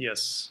 40.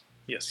 Yes.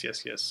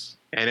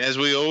 And as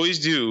we always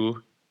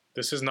do,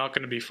 this is not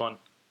going to be fun.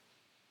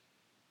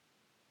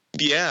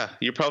 Yeah,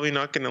 you're probably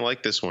not going to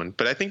like this one,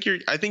 but I think you're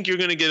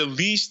going to get at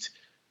least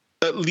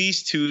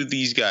 2 of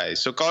these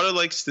guys. So Carter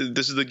likes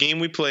this is the game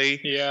we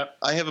play. Yeah.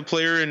 I have a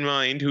player in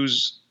mind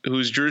whose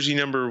jersey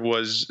number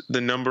was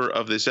the number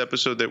of this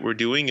episode that we're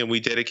doing, and we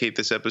dedicate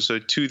this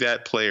episode to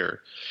that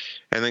player.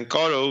 And then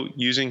Cotto,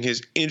 using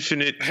his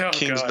infinite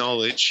Kings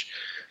knowledge,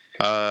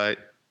 has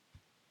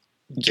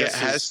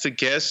to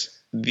guess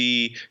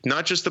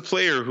not just the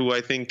player who I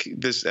think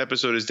this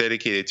episode is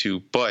dedicated to,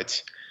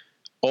 but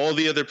all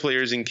the other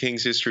players in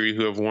Kings history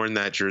who have worn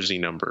that jersey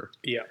number.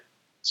 Yeah.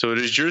 So it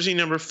is jersey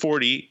number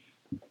 40.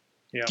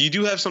 Yeah. You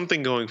do have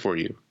something going for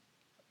you.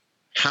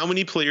 How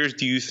many players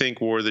do you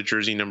think wore the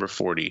jersey number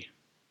 40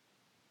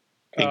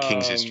 in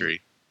Kings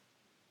history?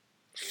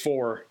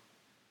 4.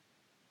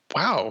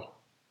 Wow.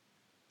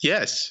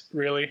 Yes.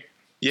 Really?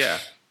 Yeah.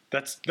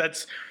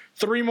 That's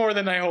 3 more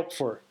than I hoped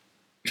for.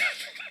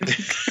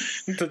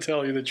 To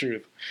tell you the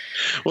truth.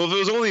 Well, if it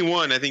was only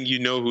 1, I think you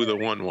know who the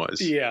 1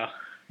 was. Yeah,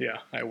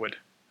 I would.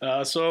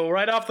 So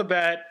right off the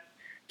bat,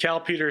 Cal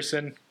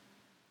Peterson.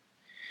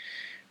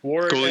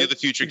 Goalie of the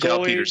future,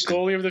 Cal Peterson.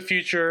 Goalie of the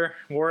future.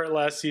 Wore it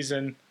last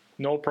season.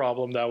 No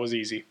problem. That was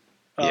easy.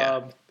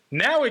 Yeah.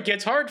 Now it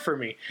gets hard for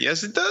me.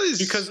 Yes, it does.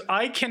 Because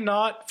I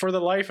cannot, for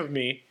the life of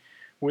me,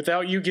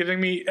 without you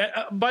giving me...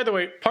 by the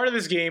way, part of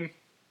this game,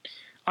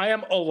 I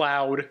am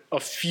allowed a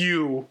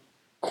few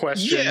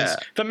questions. Yeah.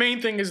 The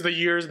main thing is the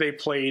years they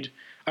played.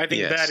 I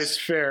think that is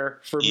fair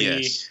for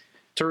me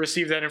to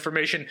receive that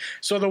information.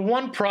 So the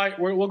one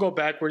we'll go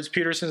backwards.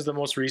 Peterson's the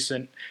most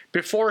recent.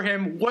 Before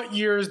him, what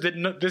years did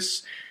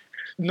this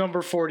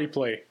number 40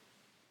 play?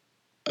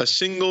 A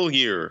single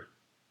year,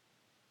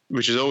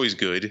 which is always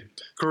good.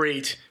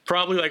 Great.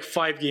 Probably like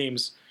 5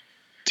 games.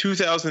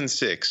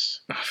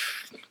 2006.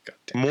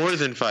 More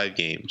than 5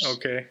 games.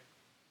 Okay.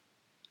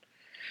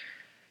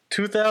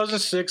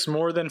 2006,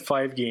 more than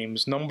 5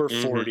 games. Number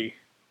 40.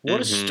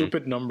 What a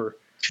stupid number.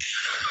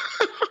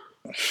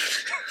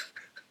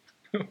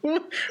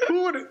 Who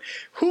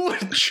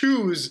would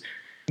choose?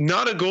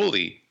 Not a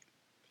goalie.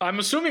 I'm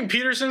assuming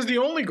Peterson's the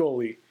only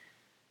goalie.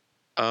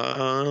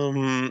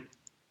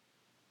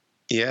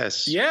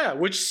 Yes. Yeah,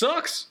 which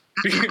sucks.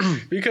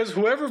 Because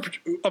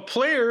a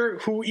player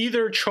who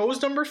either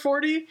chose number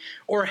 40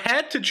 or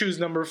had to choose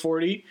number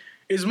 40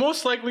 is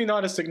most likely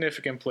not a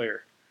significant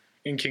player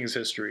in Kings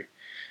history.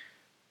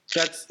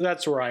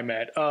 That's where I'm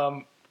at.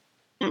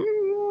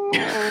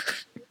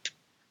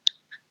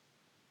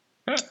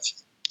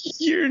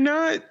 You're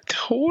not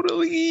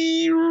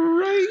totally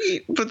right,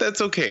 but that's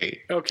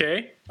okay.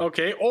 Okay.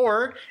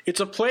 Or it's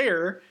a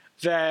player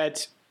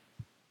that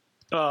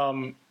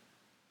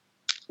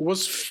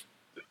was,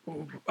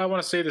 I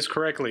want to say this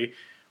correctly,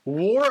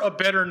 wore a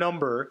better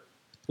number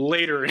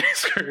later in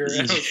his career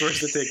and was forced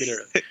to take it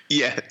early.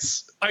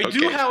 Yes. I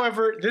do,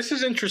 however, this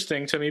is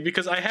interesting to me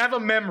because I have a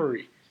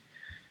memory.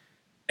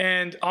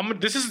 And I'm going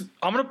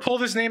to pull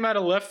this name out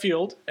of left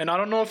field, and I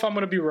don't know if I'm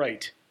going to be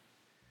right.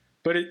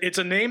 But it's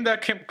a name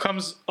that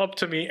comes up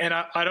to me, and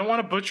I don't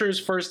want to butcher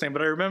his first name,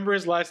 but I remember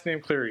his last name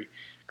clearly.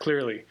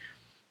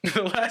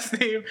 The last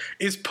name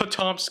is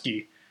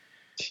Potomsky.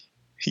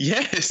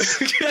 Yes.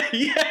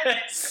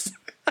 Yes.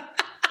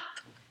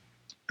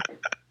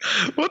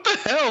 What the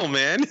hell,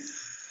 man?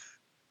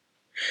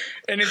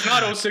 And it's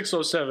not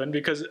 0607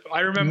 because I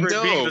remember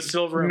it being the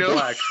silver and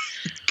black.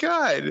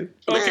 God.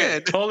 Okay,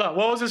 man. Hold on.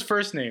 What was his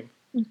first name?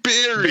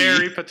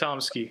 Barry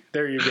Potomsky.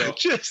 There you go.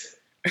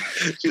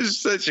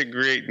 Just such a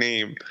great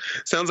name.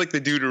 Sounds like the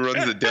dude who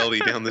runs the deli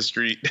down the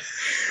street.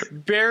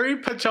 Barry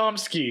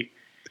Potomsky.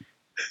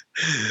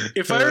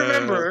 If I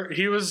remember,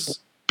 he was...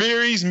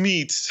 Barry's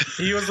Meats.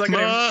 He was like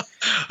Ma,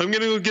 I'm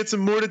going to go get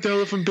some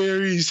mortadella from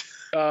Barry's.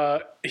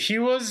 He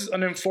was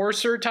an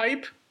enforcer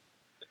type.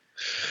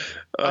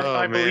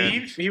 I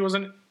believe he was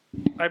an...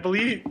 I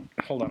believe...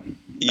 Hold on.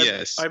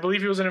 Yes. I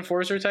believe he was an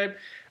enforcer type.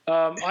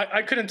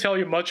 I couldn't tell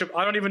you much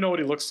I don't even know what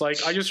he looks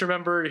like. I just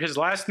remember his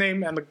last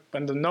name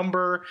and the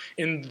number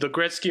in the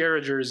Gretzky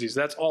era jerseys.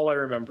 That's all I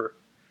remember.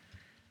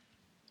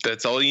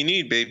 That's all you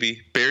need,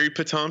 baby. Barry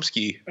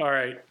Potomski. All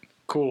right,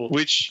 cool.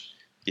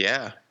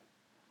 Yeah.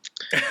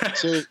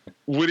 So,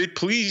 would it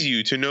please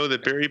you to know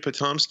that Barry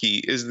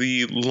Potomski is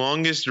the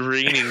longest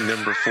reigning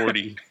number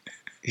 40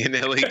 in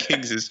LA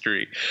Kings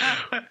history?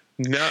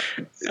 No,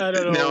 I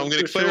don't know. Now I'm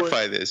going to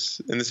clarify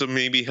this, and this will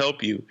maybe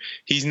help you.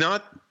 He's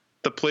not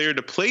the player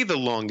to play the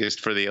longest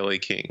for the LA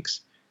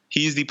Kings.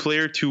 He's the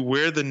player to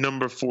wear the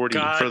number 40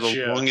 for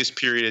the longest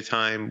period of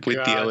time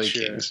with the LA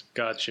Kings.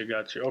 Gotcha.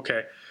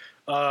 Okay.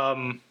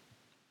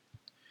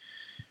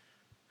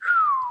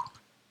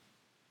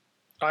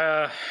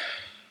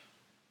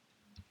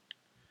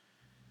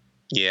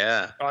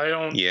 Yeah. I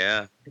don't.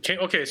 Yeah.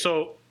 Okay,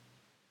 so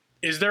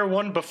is there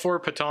one before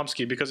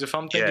Potomski? Because if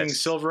I'm thinking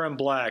silver and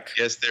black.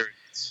 Yes, there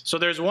is. So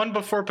there's one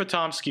before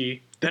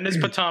Potomski, then it's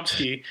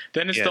Potomski,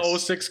 then it's the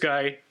 06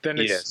 guy, then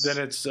it's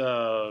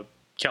Cal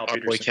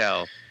Peterson. Boy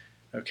Cal.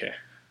 Okay.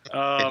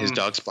 And his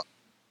dog spot.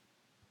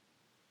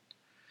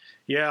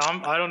 Yeah,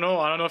 I don't know.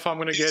 I don't know if I'm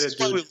going to get it. That's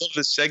why we love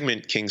this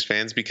segment, Kings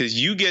fans, because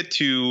you get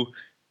to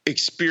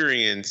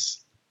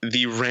experience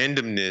the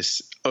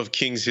randomness of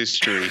Kings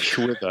history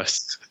with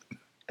us.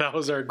 That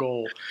was our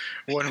goal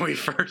when we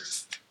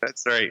first.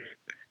 That's right.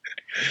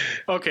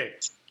 Okay,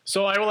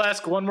 so I will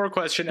ask one more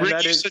question, and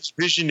that is such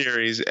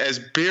visionaries as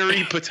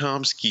Barry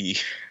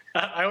Potomski.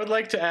 I would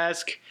like to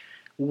ask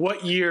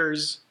what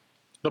years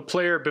the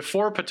player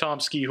before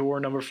Potomski, who wore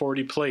number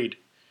 40, played.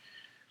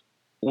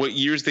 What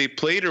years they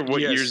played, or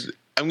what years?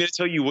 I'm going to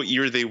tell you what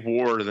year they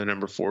wore the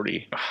number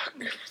 40,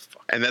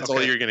 and that's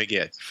all you're going to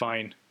get.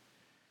 Fine.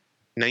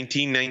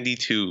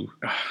 1992.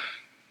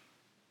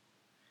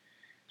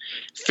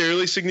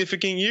 Fairly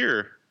significant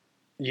year.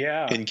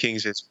 Yeah. In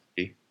Kings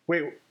history.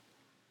 Wait.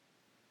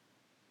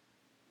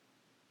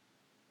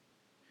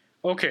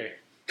 Okay.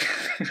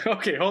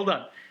 Okay, hold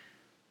on.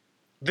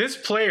 This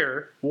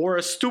player wore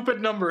a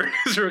stupid number in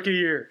his rookie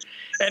year,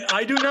 and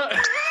I do not.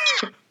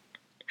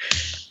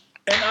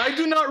 And I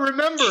do not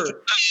remember.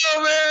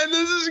 Oh man,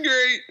 this is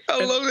great.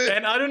 I love it.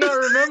 And I do not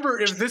remember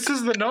if this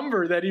is the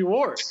number that he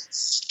wore.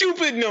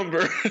 Stupid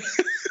number.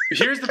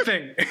 Here's the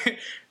thing.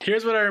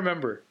 Here's what I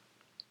remember.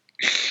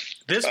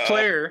 This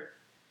player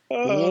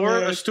wore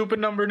a stupid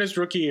number in his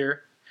rookie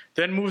year,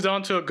 then moved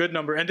on to a good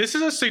number. And this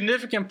is a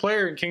significant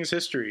player in Kings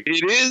history.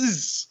 It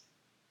is.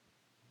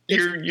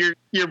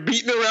 You're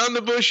beating around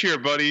the bush here,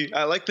 buddy.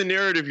 I like the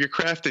narrative you're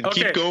crafting.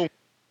 Okay. Keep going.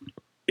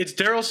 It's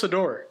Daryl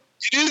Sador.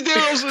 It is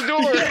Daryl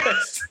Sador.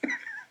 Yes.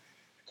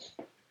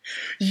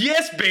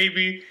 Yes,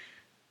 baby.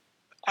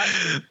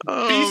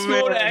 Beast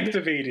mode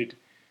activated.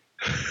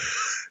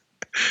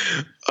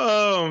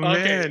 Oh,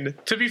 man. Okay.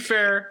 To be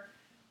fair,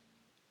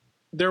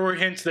 there were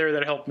hints there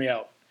that helped me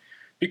out.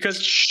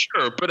 Because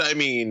sure, but I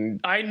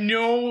mean, I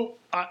know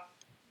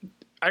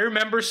I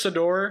remember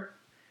Sador.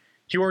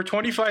 He wore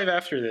 25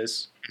 after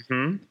this.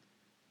 Mm-hmm.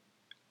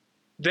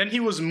 Then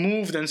he was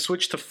moved and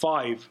switched to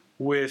 5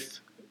 with,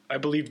 I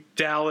believe,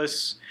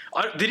 Dallas.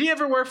 Did he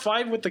ever wear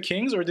 5 with the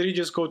Kings, or did he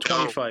just go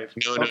 25?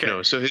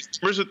 No. So his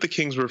numbers with the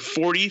Kings were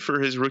 40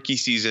 for his rookie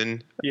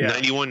season,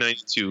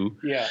 91-92.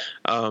 Yeah.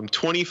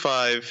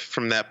 25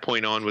 from that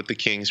point on with the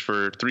Kings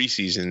for 3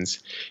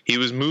 seasons. He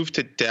was moved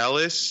to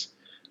Dallas,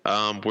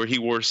 where he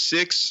wore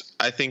 6,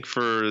 I think,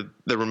 for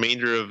the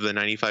remainder of the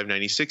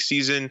 95-96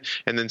 season,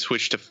 and then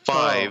switched to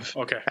 5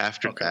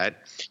 after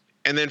that.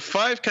 And then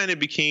 5 kind of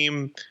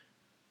became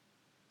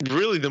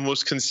really the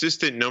most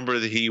consistent number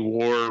that he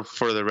wore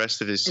for the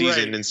rest of his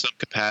season in some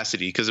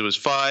capacity, because it was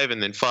 5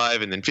 and then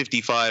 5 and then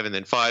 55 and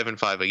then 5 and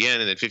 5 again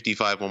and then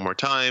 55 one more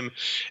time.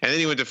 And then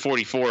he went to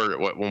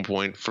 44 at one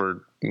point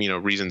for,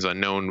 reasons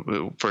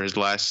unknown, for his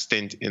last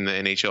stint in the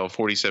NHL,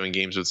 47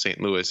 games with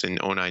St. Louis in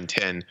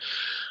 09-10.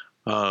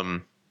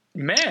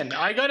 Man,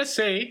 I got to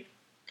say,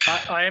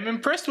 I am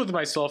impressed with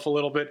myself a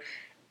little bit.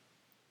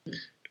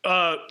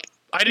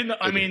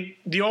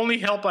 The only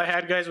help I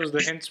had, guys, was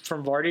the hints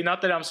from Vardy.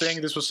 Not that I'm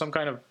saying this was some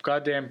kind of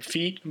goddamn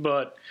feat,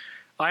 but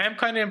I am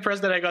kind of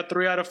impressed that I got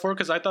 3 out of 4,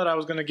 because I thought I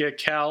was going to get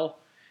Cal,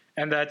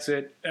 and that's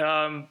it.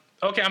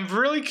 Okay, I'm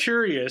really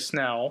curious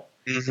now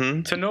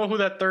to know who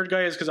that third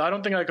guy is, because I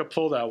don't think I could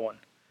pull that one.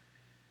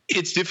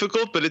 It's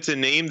difficult, but it's a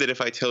name that if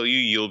I tell you,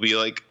 you'll be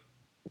like,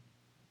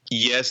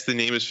 yes, the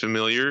name is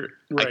familiar.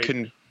 Right.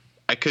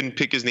 I couldn't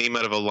pick his name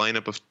out of a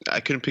lineup of.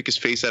 I couldn't pick his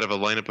face out of a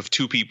lineup of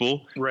 2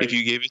 people. Right. If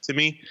you gave it to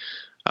me,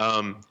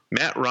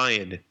 Matt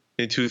Ryan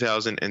in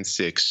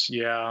 2006.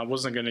 Yeah, I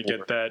wasn't gonna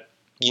get that.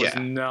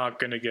 Not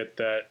gonna get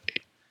that.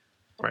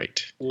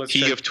 Right.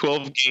 He of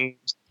 12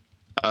 games,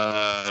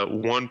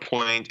 1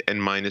 point and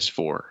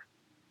 -4.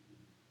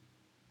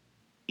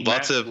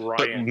 Lots of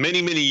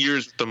many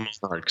years with the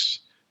Monarchs.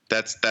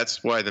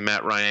 That's why the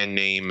Matt Ryan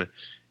name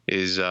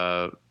is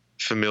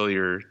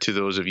familiar to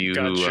those of you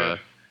who.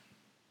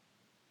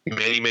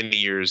 Many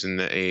years in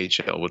the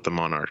AHL with the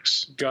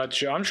Monarchs.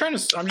 Gotcha. I'm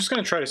just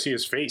gonna try to see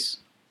his face,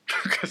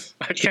 because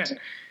I can't.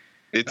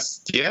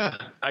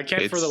 I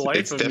can't for the life of me.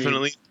 It's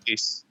definitely the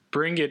case.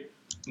 Bring it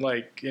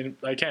Like,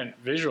 I can't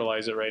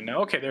visualize it right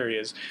now. Okay, there he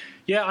is.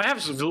 Yeah, I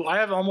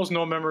have almost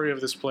no memory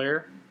of this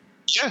player.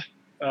 Yeah.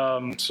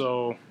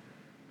 So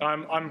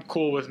I'm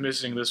cool with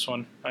missing this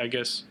one, I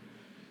guess.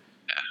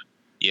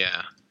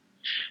 Yeah.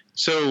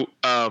 So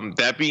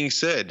that being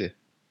said,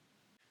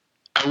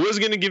 I was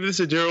gonna give this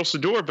a Daryl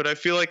Sador, but I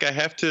feel like I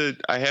have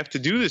to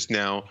do this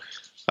now.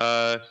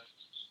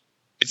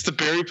 It's the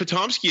Barry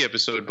Potomski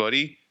episode,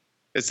 buddy.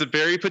 It's the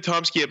Barry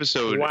Potomski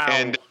episode. Wow.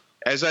 And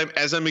as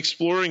I'm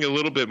exploring a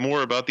little bit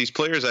more about these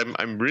players,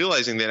 I'm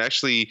realizing that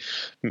actually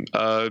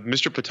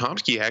Mr.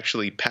 Potomski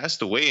actually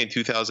passed away in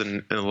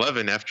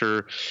 2011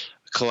 after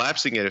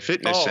collapsing at a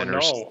fitness center.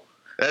 No.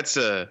 That's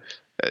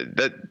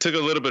that took a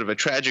little bit of a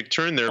tragic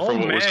turn there. Oh,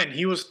 man,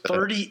 he was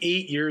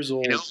 38 years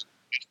old. You know,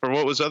 for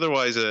what was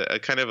otherwise a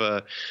kind of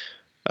a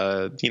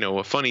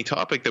funny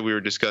topic that we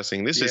were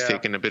discussing. This has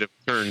taken a bit of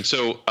a turn.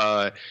 So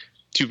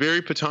to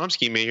Barry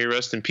Potomski, may he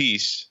rest in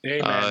peace.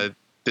 Amen.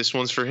 This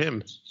one's for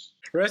him.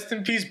 Rest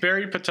in peace,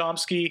 Barry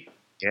Potomski.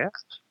 Yeah.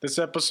 This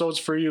episode's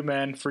for you,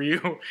 man. For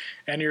you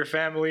and your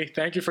family.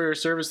 Thank you for your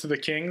service to the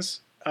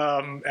Kings.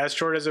 As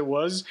short as it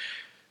was.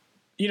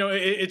 You know,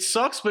 it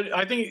sucks, but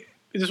I think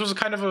this was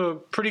kind of a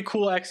pretty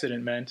cool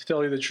accident, man, to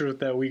tell you the truth,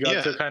 that we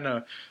got to kind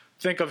of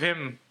think of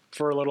him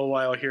for a little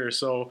while here.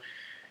 So,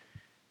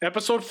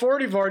 episode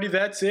 40, Vardy,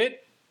 that's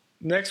it.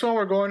 Next one,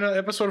 we're going to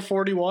episode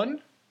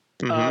 41.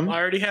 I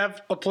already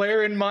have a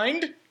player in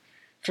mind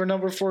for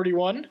number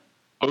 41.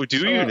 Oh, do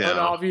you now? An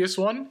obvious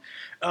one.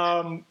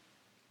 And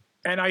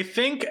I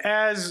think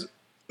as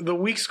the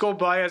weeks go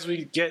by, as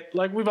we get,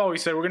 like we've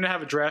always said, we're going to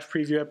have a draft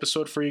preview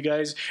episode for you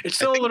guys. It's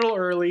still a little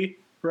early.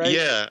 Right?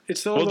 Yeah. It's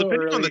still a little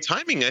depending early. on the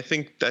timing, I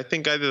think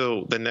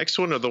either the next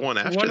one or the one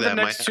after that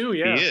might have to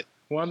be it.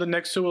 One of the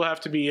next two will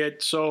have to be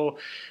it. So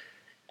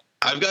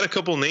I've got a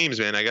couple names,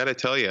 man. I got to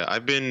tell you,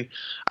 I've been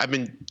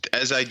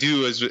as I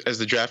do as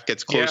the draft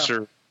gets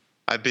closer,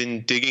 I've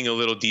been digging a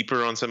little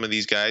deeper on some of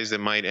these guys that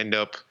might end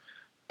up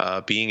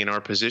being in our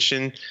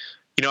position.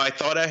 You know, I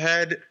thought I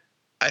had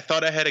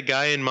a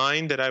guy in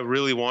mind that I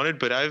really wanted,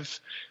 but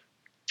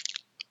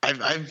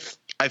I've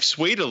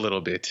swayed a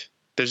little bit.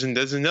 There's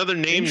another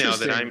name now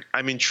that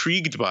I'm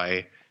intrigued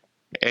by,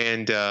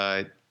 and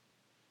I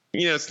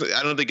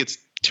don't think it's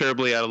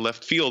terribly out of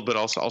left field, but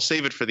I'll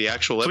save it for the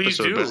actual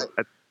episode.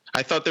 But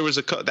I thought there was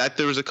a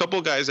couple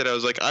of guys that I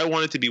was like, I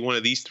wanted to be one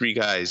of these three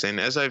guys, and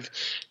as I've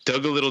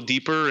dug a little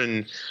deeper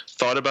and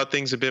thought about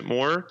things a bit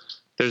more,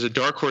 there's a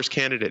dark horse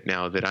candidate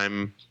now that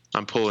I'm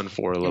pulling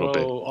for a little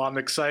bit. I'm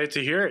excited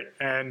to hear it,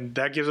 and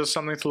that gives us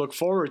something to look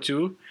forward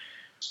to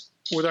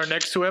with our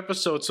next two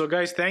episodes. So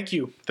guys, thank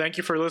you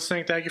for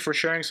listening. Thank you for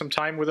sharing some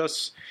time with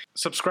us.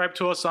 Subscribe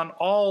to us on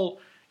all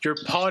your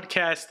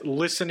podcast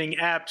listening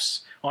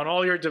apps, on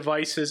all your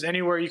devices,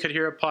 anywhere you could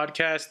hear a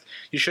podcast.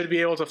 You should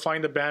be able to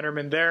find the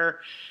Bannermen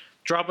there.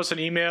 Drop us an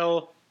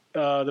email,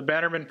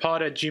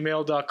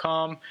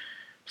 thebannermanpod@gmail.com.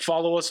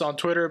 Follow us on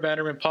Twitter,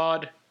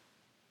 bannermanpod,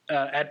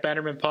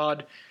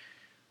 @bannermanpod.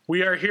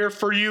 We are here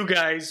for you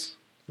guys.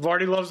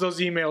 Vardy loves those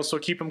emails, so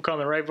keep them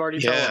coming, right,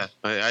 Vardy? Yeah,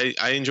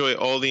 I enjoy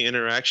all the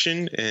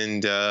interaction,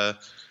 and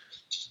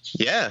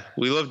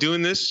we love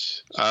doing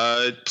this.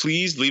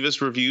 Please leave us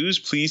reviews.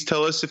 Please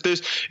tell us if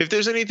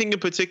there's anything in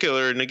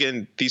particular. And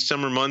again, these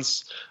summer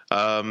months,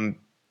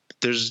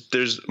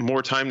 there's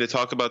more time to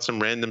talk about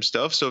some random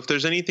stuff. So if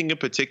there's anything in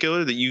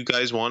particular that you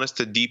guys want us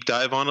to deep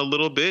dive on a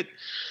little bit,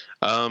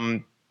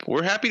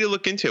 we're happy to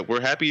look into it.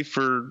 We're happy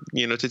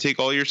to take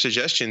all your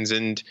suggestions,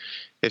 and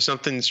if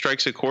something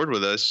strikes a chord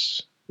with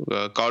us,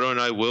 Gato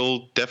and I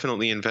will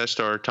definitely invest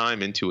our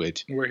time into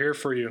it. We're here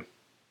for you.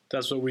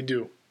 That's what we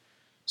do.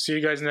 See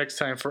you guys next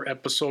time for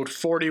episode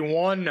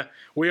 41.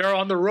 We are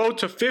on the road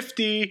to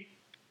 50.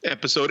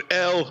 Episode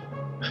L.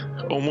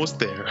 Almost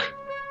there.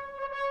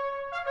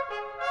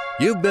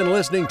 You've been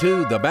listening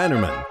to The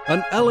Bannermen,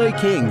 an LA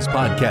Kings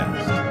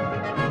podcast.